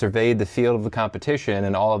 surveyed the field of the competition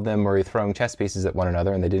and all of them were throwing chess pieces at one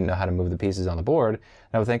another and they didn't know how to move the pieces on the board. And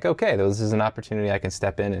I would think, okay, this is an opportunity I can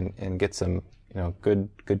step in and get some,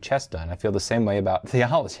 good chess done. I feel the same way about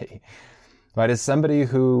theology. Right, as somebody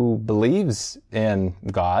who believes in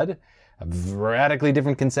God, a radically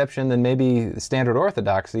different conception than maybe standard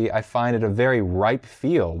orthodoxy, I find it a very ripe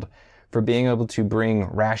field for being able to bring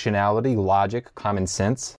rationality, logic, common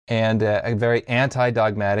sense, and a very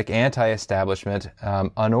anti-dogmatic, anti-establishment,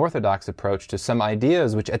 unorthodox approach to some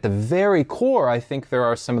ideas which at the very core, I think there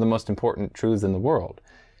are some of the most important truths in the world.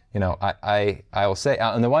 I will say,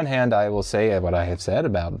 on the one hand, I will say what I have said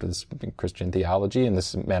about this Christian theology and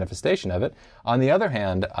this manifestation of it. On the other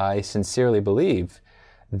hand, I sincerely believe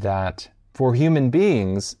that for human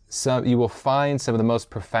beings, you will find some of the most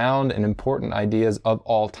profound and important ideas of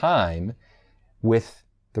all time with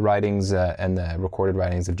the writings and the recorded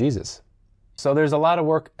writings of Jesus. So there's a lot of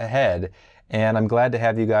work ahead, and I'm glad to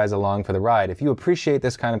have you guys along for the ride. If you appreciate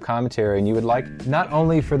this kind of commentary and you would like not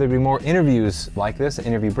only for there to be more interviews like this,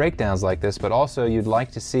 interview breakdowns like this, but also you'd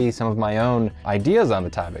like to see some of my own ideas on the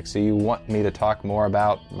topic. So you want me to talk more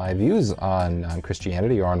about my views on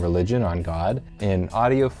Christianity or on religion or on God in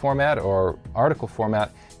audio format or article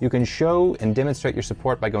format, you can show and demonstrate your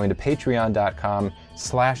support by going to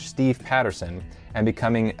patreon.com/Steve Patterson and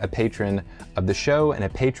becoming a patron of the show and a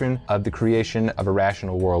patron of the creation of a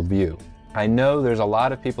rational worldview. I know there's a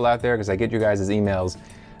lot of people out there, because I get your guys' emails,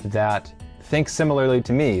 that think similarly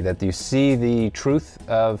to me, that you see the truth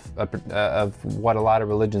of what a lot of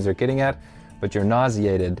religions are getting at, but you're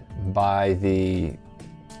nauseated by the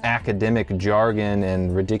academic jargon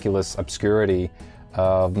and ridiculous obscurity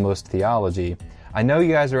of most theology. I know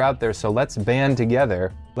you guys are out there, so let's band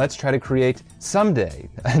together. Let's try to create someday,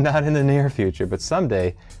 not in the near future, but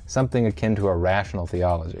someday, something akin to a rational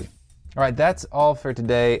theology. All right, that's all for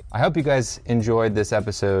today. I hope you guys enjoyed this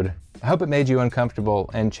episode. I hope it made you uncomfortable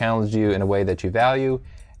and challenged you in a way that you value,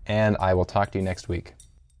 and I will talk to you next week.